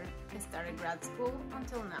I started grad school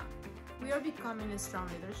until now. We are becoming strong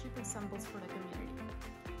leadership examples for the community.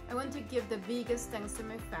 I want to give the biggest thanks to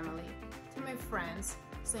my family, to my friends,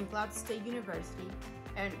 St. Cloud State University,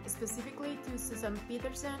 and specifically to Susan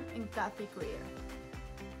Peterson and Kathy Greer.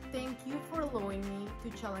 Thank you for allowing me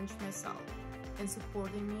to challenge myself and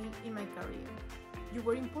supporting me in my career. You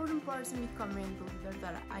were important parts in becoming the leader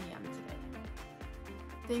that I am today.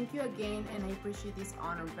 Thank you again, and I appreciate this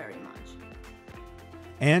honor very much.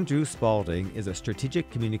 Andrew Spalding is a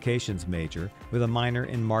strategic communications major with a minor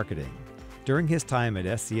in marketing. During his time at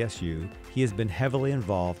SCSU, he has been heavily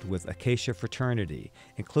involved with Acacia Fraternity,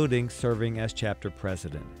 including serving as chapter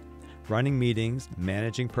president. Running meetings,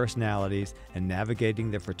 managing personalities, and navigating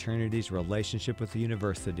the fraternity's relationship with the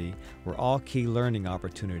university were all key learning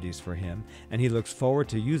opportunities for him, and he looks forward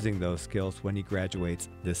to using those skills when he graduates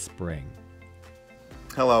this spring.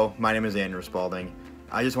 Hello, my name is Andrew Spalding.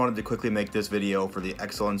 I just wanted to quickly make this video for the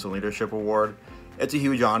Excellence in Leadership Award. It's a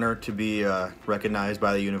huge honor to be recognized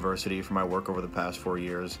by the university for my work over the past 4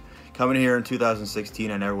 years. Coming here in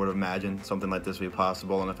 2016, I never would have imagined something like this would be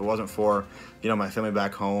possible, and if it wasn't for, my family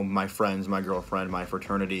back home, my friends, my girlfriend, my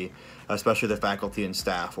fraternity, especially the faculty and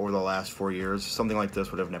staff over the last 4 years, something like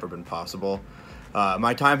this would have never been possible.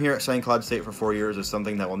 My time here at St. Cloud State for 4 years is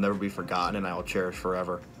something that will never be forgotten and I will cherish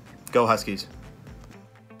forever. Go Huskies!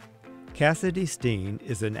 Cassidy Steen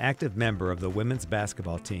is an active member of the women's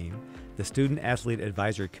basketball team, the Student Athlete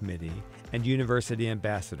Advisory Committee, and University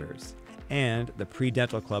Ambassadors, and the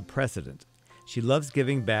Pre-Dental Club president. She loves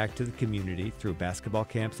giving back to the community through basketball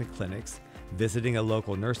camps and clinics, visiting a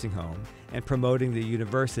local nursing home, and promoting the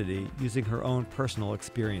university using her own personal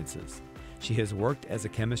experiences. She has worked as a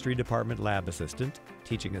chemistry department lab assistant,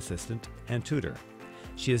 teaching assistant, and tutor.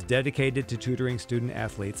 She is dedicated to tutoring student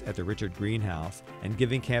athletes at the Richard Greenhouse and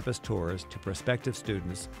giving campus tours to prospective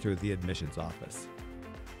students through the admissions office.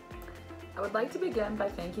 I would like to begin by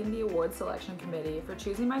thanking the Award Selection Committee for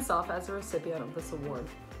choosing myself as a recipient of this award.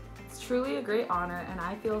 It's truly a great honor, and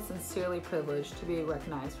I feel sincerely privileged to be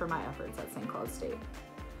recognized for my efforts at St. Cloud State.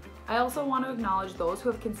 I also want to acknowledge those who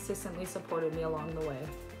have consistently supported me along the way.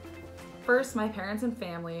 First, my parents and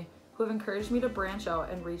family, who have encouraged me to branch out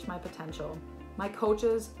and reach my potential. My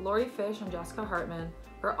coaches, Lori Fish and Jessica Hartman,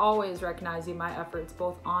 are always recognizing my efforts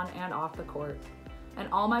both on and off the court. And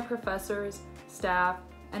all my professors, staff,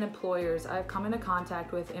 and employers I have come into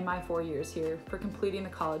contact with in my 4 years here for completing the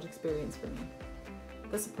college experience for me.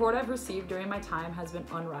 The support I've received during my time has been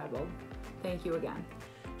unrivaled. Thank you again.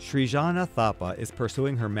 Srijana Thapa is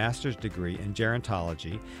pursuing her master's degree in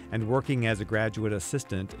gerontology and working as a graduate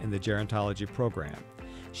assistant in the gerontology program.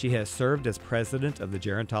 She has served as president of the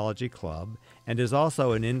Gerontology Club and is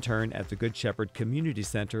also an intern at the Good Shepherd Community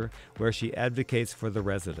Center, where she advocates for the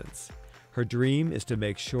residents. Her dream is to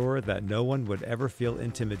make sure that no one would ever feel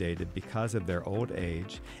intimidated because of their old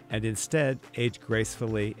age, and instead age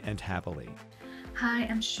gracefully and happily. Hi,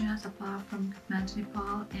 I'm Srijana Thapa from Kathmandu,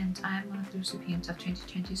 Nepal, and I am one of the recipients of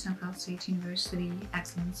 2020 St. Cloud State University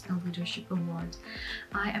Excellence in Leadership Award.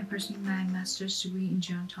 I am pursuing my master's degree in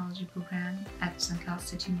gerontology program at St. Cloud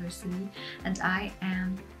State University, and I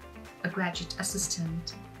am a graduate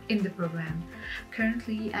assistant in the program.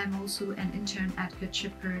 Currently, I'm also an intern at Good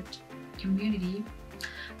Shepherd Community.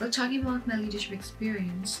 While talking about my leadership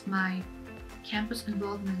experience, my campus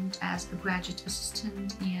involvement as a graduate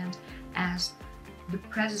assistant and as the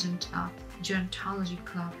president of Gerontology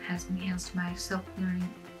Club has enhanced my self-learning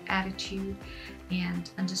attitude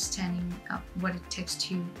and understanding of what it takes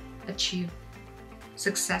to achieve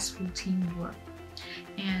successful teamwork.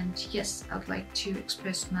 And yes, I'd like to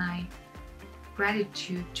express my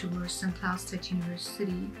gratitude towards St. Cloud State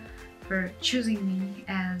University for choosing me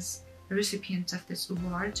as a recipient of this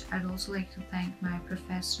award. I'd also like to thank my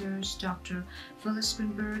professors, Dr. Phyllis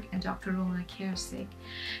Greenberg and Dr. Rona Karasik,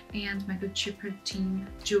 and my Good Shepherd team,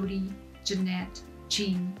 Jody, Jeanette,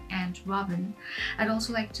 Jean, and Robin. I'd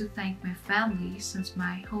also like to thank my family, since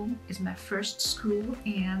my home is my first school,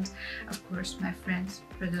 and of course my friends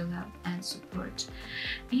for their love and support.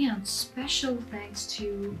 And special thanks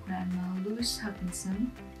to Grandma Louise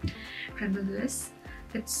Hutchinson. Grandma Louise,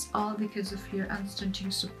 it's all because of your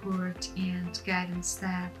unstinting support and guidance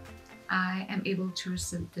that I am able to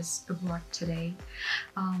receive this award today.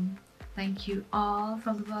 Thank you all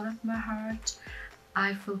from the bottom of my heart.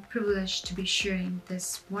 I feel privileged to be sharing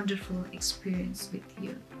this wonderful experience with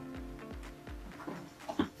you.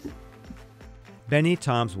 Benny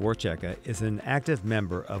Toms Warcheka is an active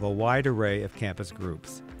member of a wide array of campus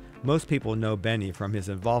groups. Most people know Benny from his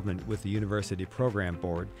involvement with the University Program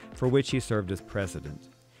Board, for which he served as president.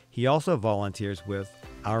 He also volunteers with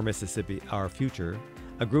Our Mississippi, Our Future,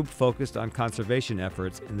 a group focused on conservation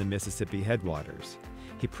efforts in the Mississippi headwaters.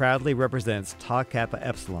 He proudly represents Tau Kappa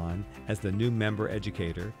Epsilon as the new member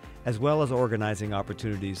educator, as well as organizing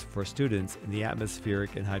opportunities for students in the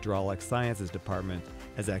Atmospheric and Hydraulic Sciences Department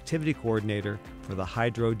as activity coordinator for the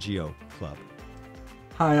Hydro-Geo Club.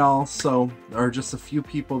 Hi all, so there are just a few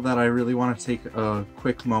people that I really want to take a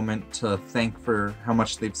quick moment to thank for how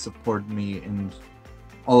much they've supported me in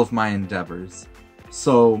all of my endeavors.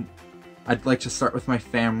 So I'd like to start with my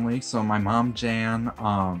family. So my mom Jan,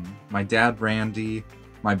 my dad Randy,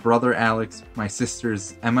 my brother Alex, my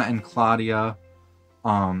sisters Emma and Claudia.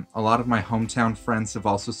 A lot of my hometown friends have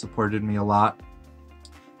also supported me a lot.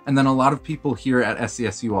 And then a lot of people here at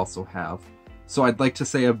SCSU also have. So I'd like to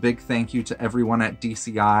say a big thank you to everyone at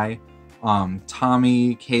DCI,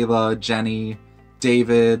 Tommy, Kayla, Jenny,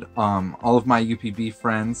 David, all of my UPB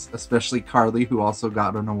friends, especially Carly, who also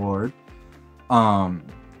got an award.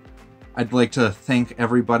 I'd like to thank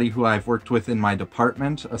everybody who I've worked with in my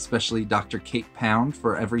department, especially Dr. Kate Pound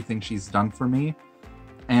for everything she's done for me.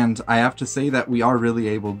 And I have to say that we are really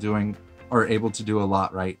able to do a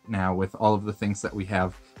lot right now with all of the things that we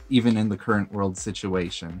have, even in the current world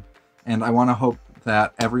situation. And I want to hope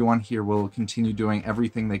that everyone here will continue doing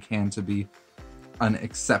everything they can to be an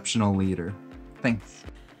exceptional leader. Thanks.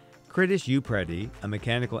 Kritis Upreti, a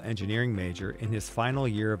mechanical engineering major in his final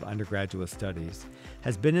year of undergraduate studies,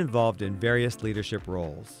 has been involved in various leadership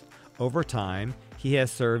roles. Over time, he has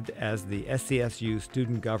served as the SCSU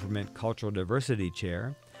Student Government Cultural Diversity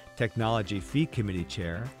Chair, Technology Fee Committee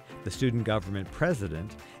Chair, the Student Government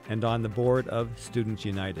President, and on the board of Students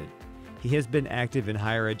United. He has been active in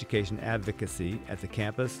higher education advocacy at the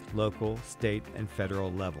campus, local, state, and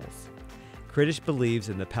federal levels. Kritish believes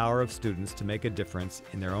in the power of students to make a difference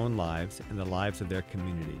in their own lives and the lives of their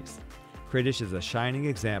communities. Kritish is a shining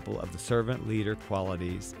example of the servant leader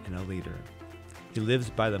qualities in a leader. He lives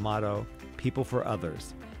by the motto, "People for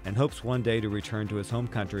Others," and hopes one day to return to his home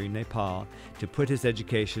country, Nepal, to put his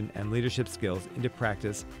education and leadership skills into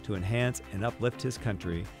practice to enhance and uplift his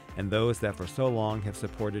country and those that for so long have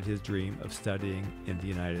supported his dream of studying in the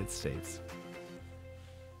United States.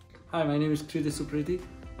 Hi, my name is Katy Jo Althoff.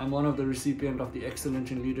 I'm one of the recipients of the Excellence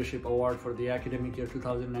in Leadership Award for the academic year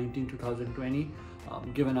 2019-2020,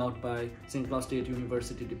 given out by St. Cloud State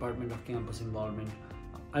University Department of Campus Involvement.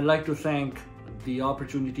 I'd like to thank the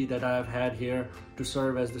opportunity that I have had here to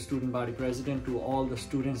serve as the student body president, to all the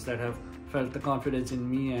students that have felt the confidence in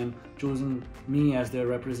me and chosen me as their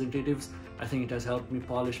representatives. I think it has helped me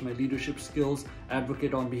polish my leadership skills,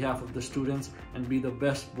 advocate on behalf of the students, and be the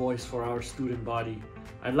best voice for our student body.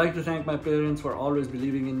 I'd like to thank my parents for always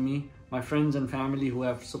believing in me, my friends and family who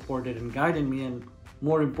have supported and guided me, and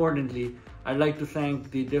more importantly, I'd like to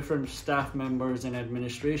thank the different staff members and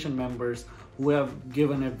administration members who have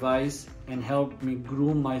given advice and helped me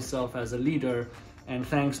groom myself as a leader, and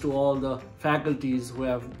thanks to all the faculties who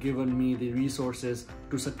have given me the resources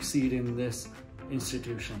to succeed in this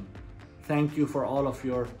institution. Thank you for all of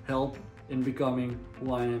your help in becoming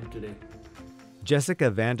who I am today. Jessica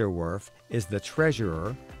Vanderwerf is the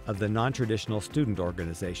treasurer of the Non-Traditional Student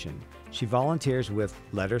Organization. She volunteers with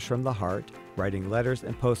Letters from the Heart, writing letters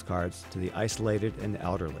and postcards to the isolated and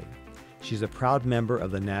elderly. She's a proud member of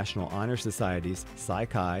the National Honor Societies Psi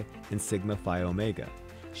Chi and Sigma Phi Omega.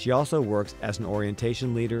 She also works as an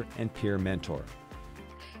orientation leader and peer mentor.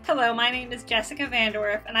 Hello, my name is Jessica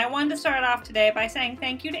Vanderwerf, and I wanted to start off today by saying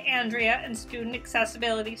thank you to Andrea and Student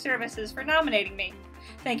Accessibility Services for nominating me.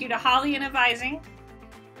 Thank you to Holly in advising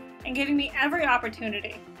and giving me every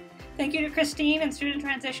opportunity. Thank you to Christine and Student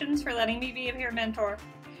Transitions for letting me be a peer mentor.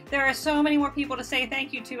 There are so many more people to say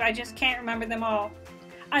thank you to, I just can't remember them all.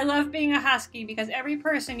 I love being a Husky because every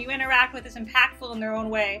person you interact with is impactful in their own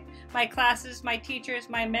way. My classes, my teachers,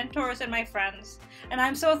 my mentors, and my friends. And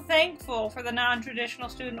I'm so thankful for the Non-Traditional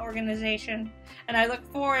Student Organization, and I look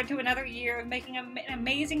forward to another year of making an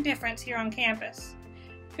amazing difference here on campus.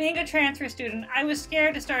 Being a transfer student, I was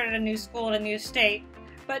scared to start at a new school in a new state,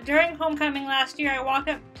 but during homecoming last year, I walked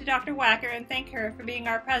up to Dr. Wacker and thanked her for being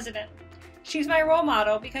our president. She's my role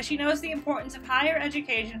model because she knows the importance of higher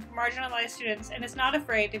education for marginalized students and is not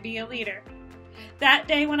afraid to be a leader. That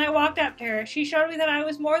day when I walked up to her, she showed me that I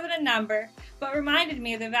was more than a number, but reminded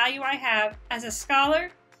me of the value I have as a scholar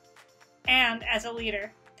and as a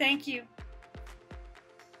leader. Thank you.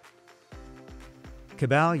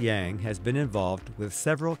 Kabal Yang has been involved with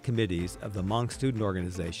several committees of the Hmong Student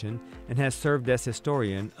Organization and has served as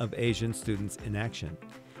historian of Asian Students in Action.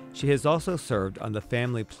 She has also served on the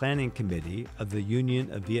Family Planning Committee of the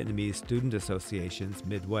Union of Vietnamese Student Associations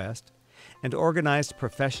Midwest and organized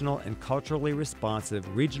professional and culturally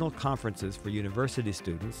responsive regional conferences for university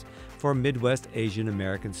students for Midwest Asian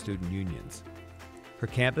American student unions. Her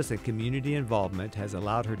campus and community involvement has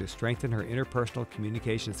allowed her to strengthen her interpersonal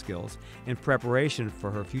communication skills in preparation for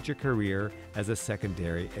her future career as a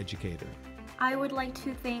secondary educator. I would like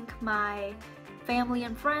to thank my family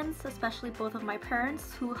and friends, especially both of my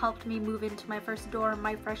parents, who helped me move into my first dorm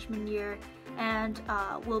my freshman year and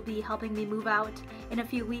will be helping me move out in a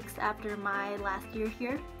few weeks after my last year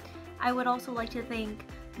here. I would also like to thank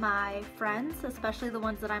my friends, especially the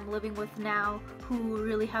ones that I'm living with now, who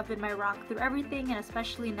really have been my rock through everything, and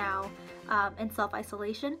especially now in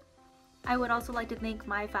self-isolation. I would also like to thank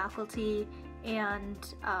my faculty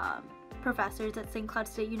and professors at St. Cloud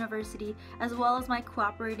State University, as well as my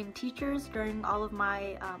cooperating teachers during all of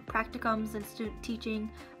my practicums and student teaching.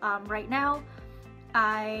 Right now,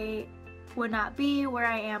 I would not be where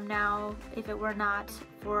I am now if it were not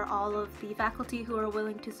for all of the faculty who are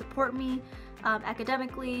willing to support me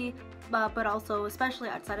academically, but also especially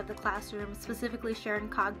outside of the classroom, specifically Sharon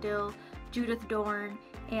Cogdill, Judith Dorn,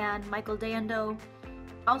 and Michael Dando.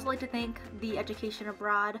 I also like to thank the Education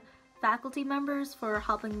Abroad faculty members for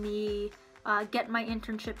helping me get my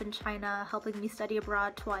internship in China, helping me study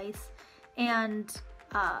abroad twice, and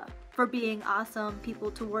for being awesome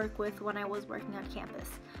people to work with when I was working on campus.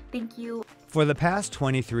 Thank you. For the past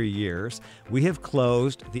 23 years, we have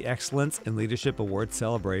closed the Excellence in Leadership Award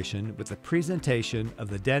celebration with the presentation of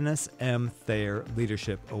the Dennis M. Thayer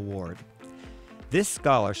Leadership Award. This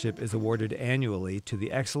scholarship is awarded annually to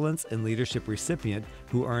the Excellence in Leadership recipient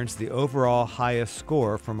who earns the overall highest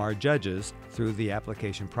score from our judges through the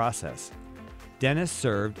application process. Dennis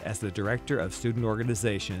served as the Director of Student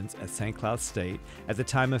Organizations at St. Cloud State at the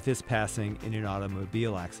time of his passing in an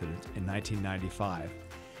automobile accident in 1995.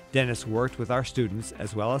 Dennis worked with our students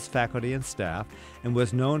as well as faculty and staff and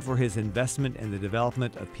was known for his investment in the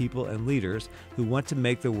development of people and leaders who want to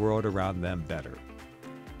make the world around them better.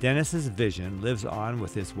 Dennis's vision lives on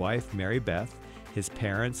with his wife, Mary Beth, his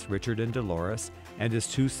parents, Richard and Dolores, and his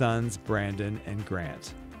two sons, Brandon and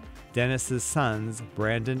Grant. Dennis's sons,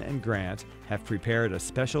 Brandon and Grant, have prepared a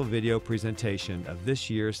special video presentation of this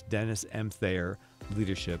year's Dennis M. Thayer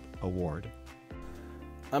Leadership Award.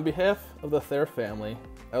 On behalf of the Thayer family,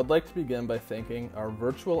 I would like to begin by thanking our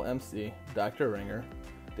virtual MC, Dr. Ringer,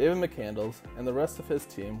 David McCandles, and the rest of his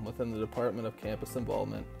team within the Department of Campus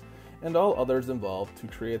Involvement, and all others involved to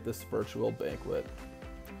create this virtual banquet.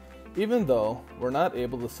 Even though we're not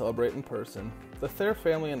able to celebrate in person, the Thayer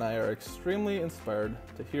family and I are extremely inspired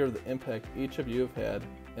to hear the impact each of you have had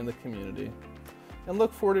in the community, and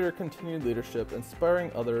look forward to your continued leadership inspiring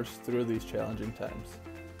others through these challenging times.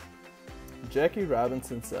 Jackie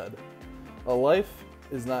Robinson said, "A life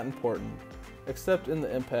is not important, except in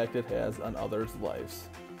the impact it has on others' lives."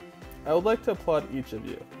 I would like to applaud each of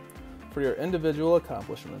you for your individual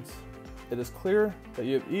accomplishments. It is clear that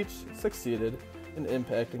you have each succeeded in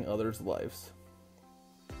impacting others' lives.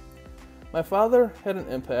 My father had an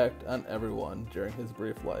impact on everyone during his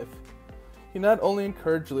brief life. He not only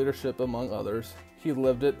encouraged leadership among others, he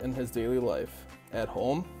lived it in his daily life, at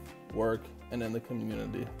home, work, and in the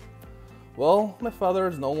community. Well, my father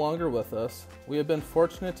is no longer with us. We have been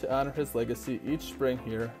fortunate to honor his legacy each spring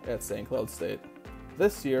here at St. Cloud State.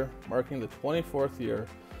 This year, marking the 24th year,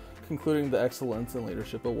 concluding the Excellence in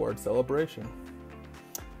Leadership Award celebration.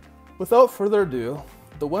 Without further ado,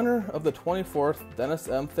 the winner of the 24th Dennis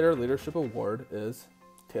M. Thayer Leadership Award is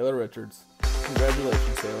Taylor Richards.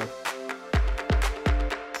 Congratulations, Taylor.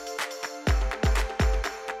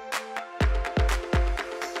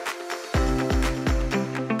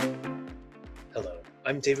 Hello,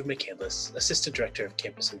 I'm David McCandless, Assistant Director of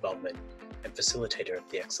Campus Involvement and Facilitator of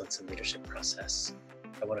the Excellence in Leadership process.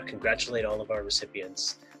 I want to congratulate all of our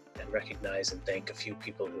recipients and recognize and thank a few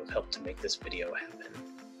people who have helped to make this video happen.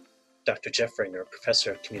 Dr. Jeff Ringer,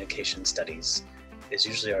 Professor of Communication Studies, is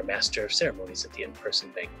usually our master of ceremonies at the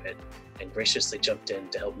in-person banquet and graciously jumped in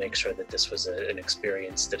to help make sure that this was an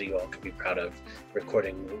experience that you all could be proud of,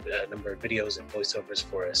 recording a number of videos and voiceovers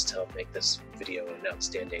for us to help make this video an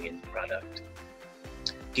outstanding end product.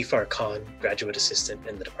 Gifar Khan, Graduate Assistant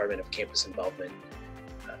in the Department of Campus Involvement,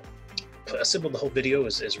 assembled the whole video,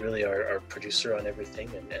 is really our producer on everything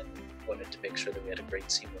and wanted to make sure that we had a great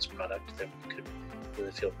seamless product that we could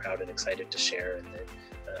really feel proud and excited to share, and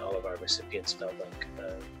that all of our recipients felt like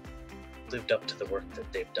lived up to the work that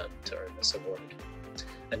they've done to earn this award.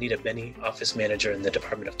 Anita Benny, Office Manager in the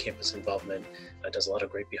Department of Campus Involvement, does a lot of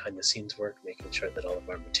great behind-the-scenes work, making sure that all of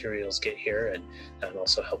our materials get here, and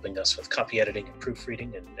also helping us with copy editing and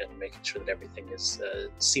proofreading, and making sure that everything is a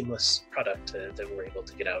seamless product that we're able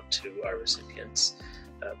to get out to our recipients.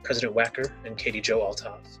 President Wacker and Katy Jo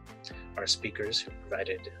Althoff, our speakers, who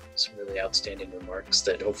provided some really outstanding remarks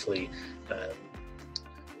that hopefully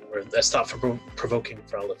were as thought-provoking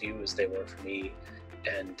for all of you as they were for me,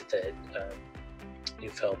 and that you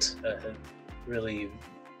felt really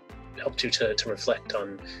helped you to reflect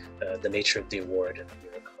on the nature of the award and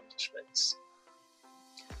your accomplishments.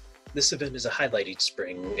 This event is a highlight each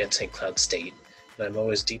spring at St. Cloud State, and I'm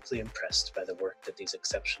always deeply impressed by the work that these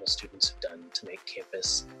exceptional students have done to make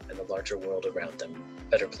campus and the larger world around them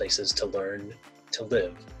better places to learn, to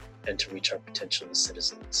live, and to reach our potential as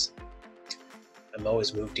citizens. I'm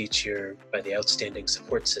always moved each year by the outstanding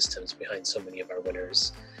support systems behind so many of our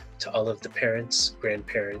winners. To all of the parents,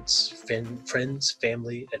 grandparents, friends,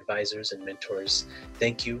 family, advisors, and mentors,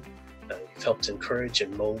 thank you. You've helped encourage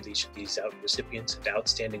and mold each of these recipients into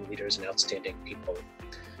outstanding leaders and outstanding people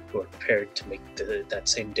who are prepared to make that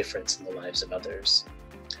same difference in the lives of others.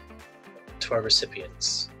 To our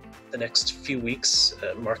recipients, the next few weeks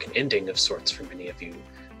mark an ending of sorts for many of you,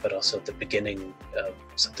 but also the beginning of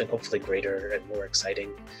something hopefully greater and more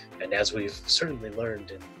exciting, and as we've certainly learned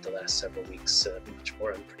in the last several weeks, much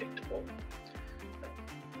more unpredictable.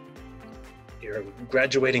 You're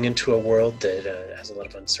graduating into a world that has a lot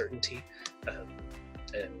of uncertainty,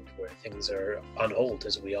 and where things are on hold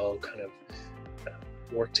as we all kind of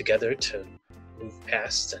work together to move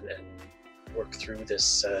past and work through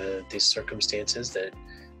these circumstances that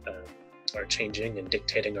are changing and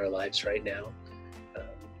dictating our lives right now.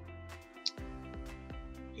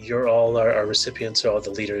 You're all our recipients, are all the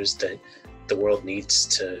leaders that the world needs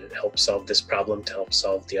to help solve this problem, to help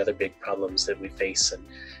solve the other big problems that we face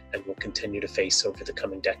and will continue to face over the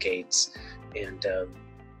coming decades. And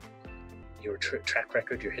your track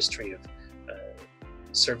record, your history of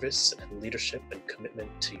service and leadership and commitment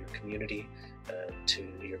to your community, to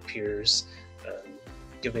your peers,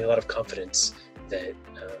 give me a lot of confidence that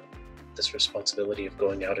this responsibility of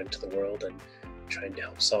going out into the world and trying to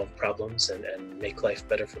help solve problems and make life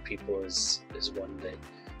better for people is one that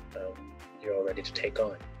you're all ready to take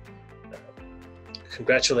on.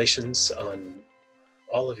 Congratulations on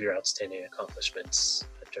all of your outstanding accomplishments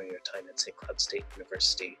during your time at St. Cloud State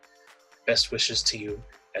University. Best wishes to you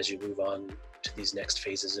as you move on to these next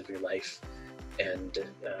phases of your life, and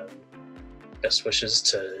best wishes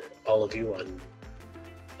to all of you on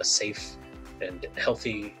a safe and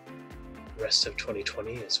healthy rest of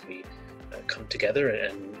 2020 as we come together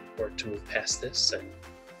and work to move past this. And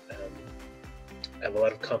I have a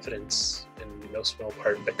lot of confidence, in no small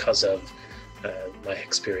part because of my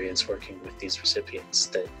experience working with these recipients,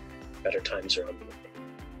 that better times are on the way.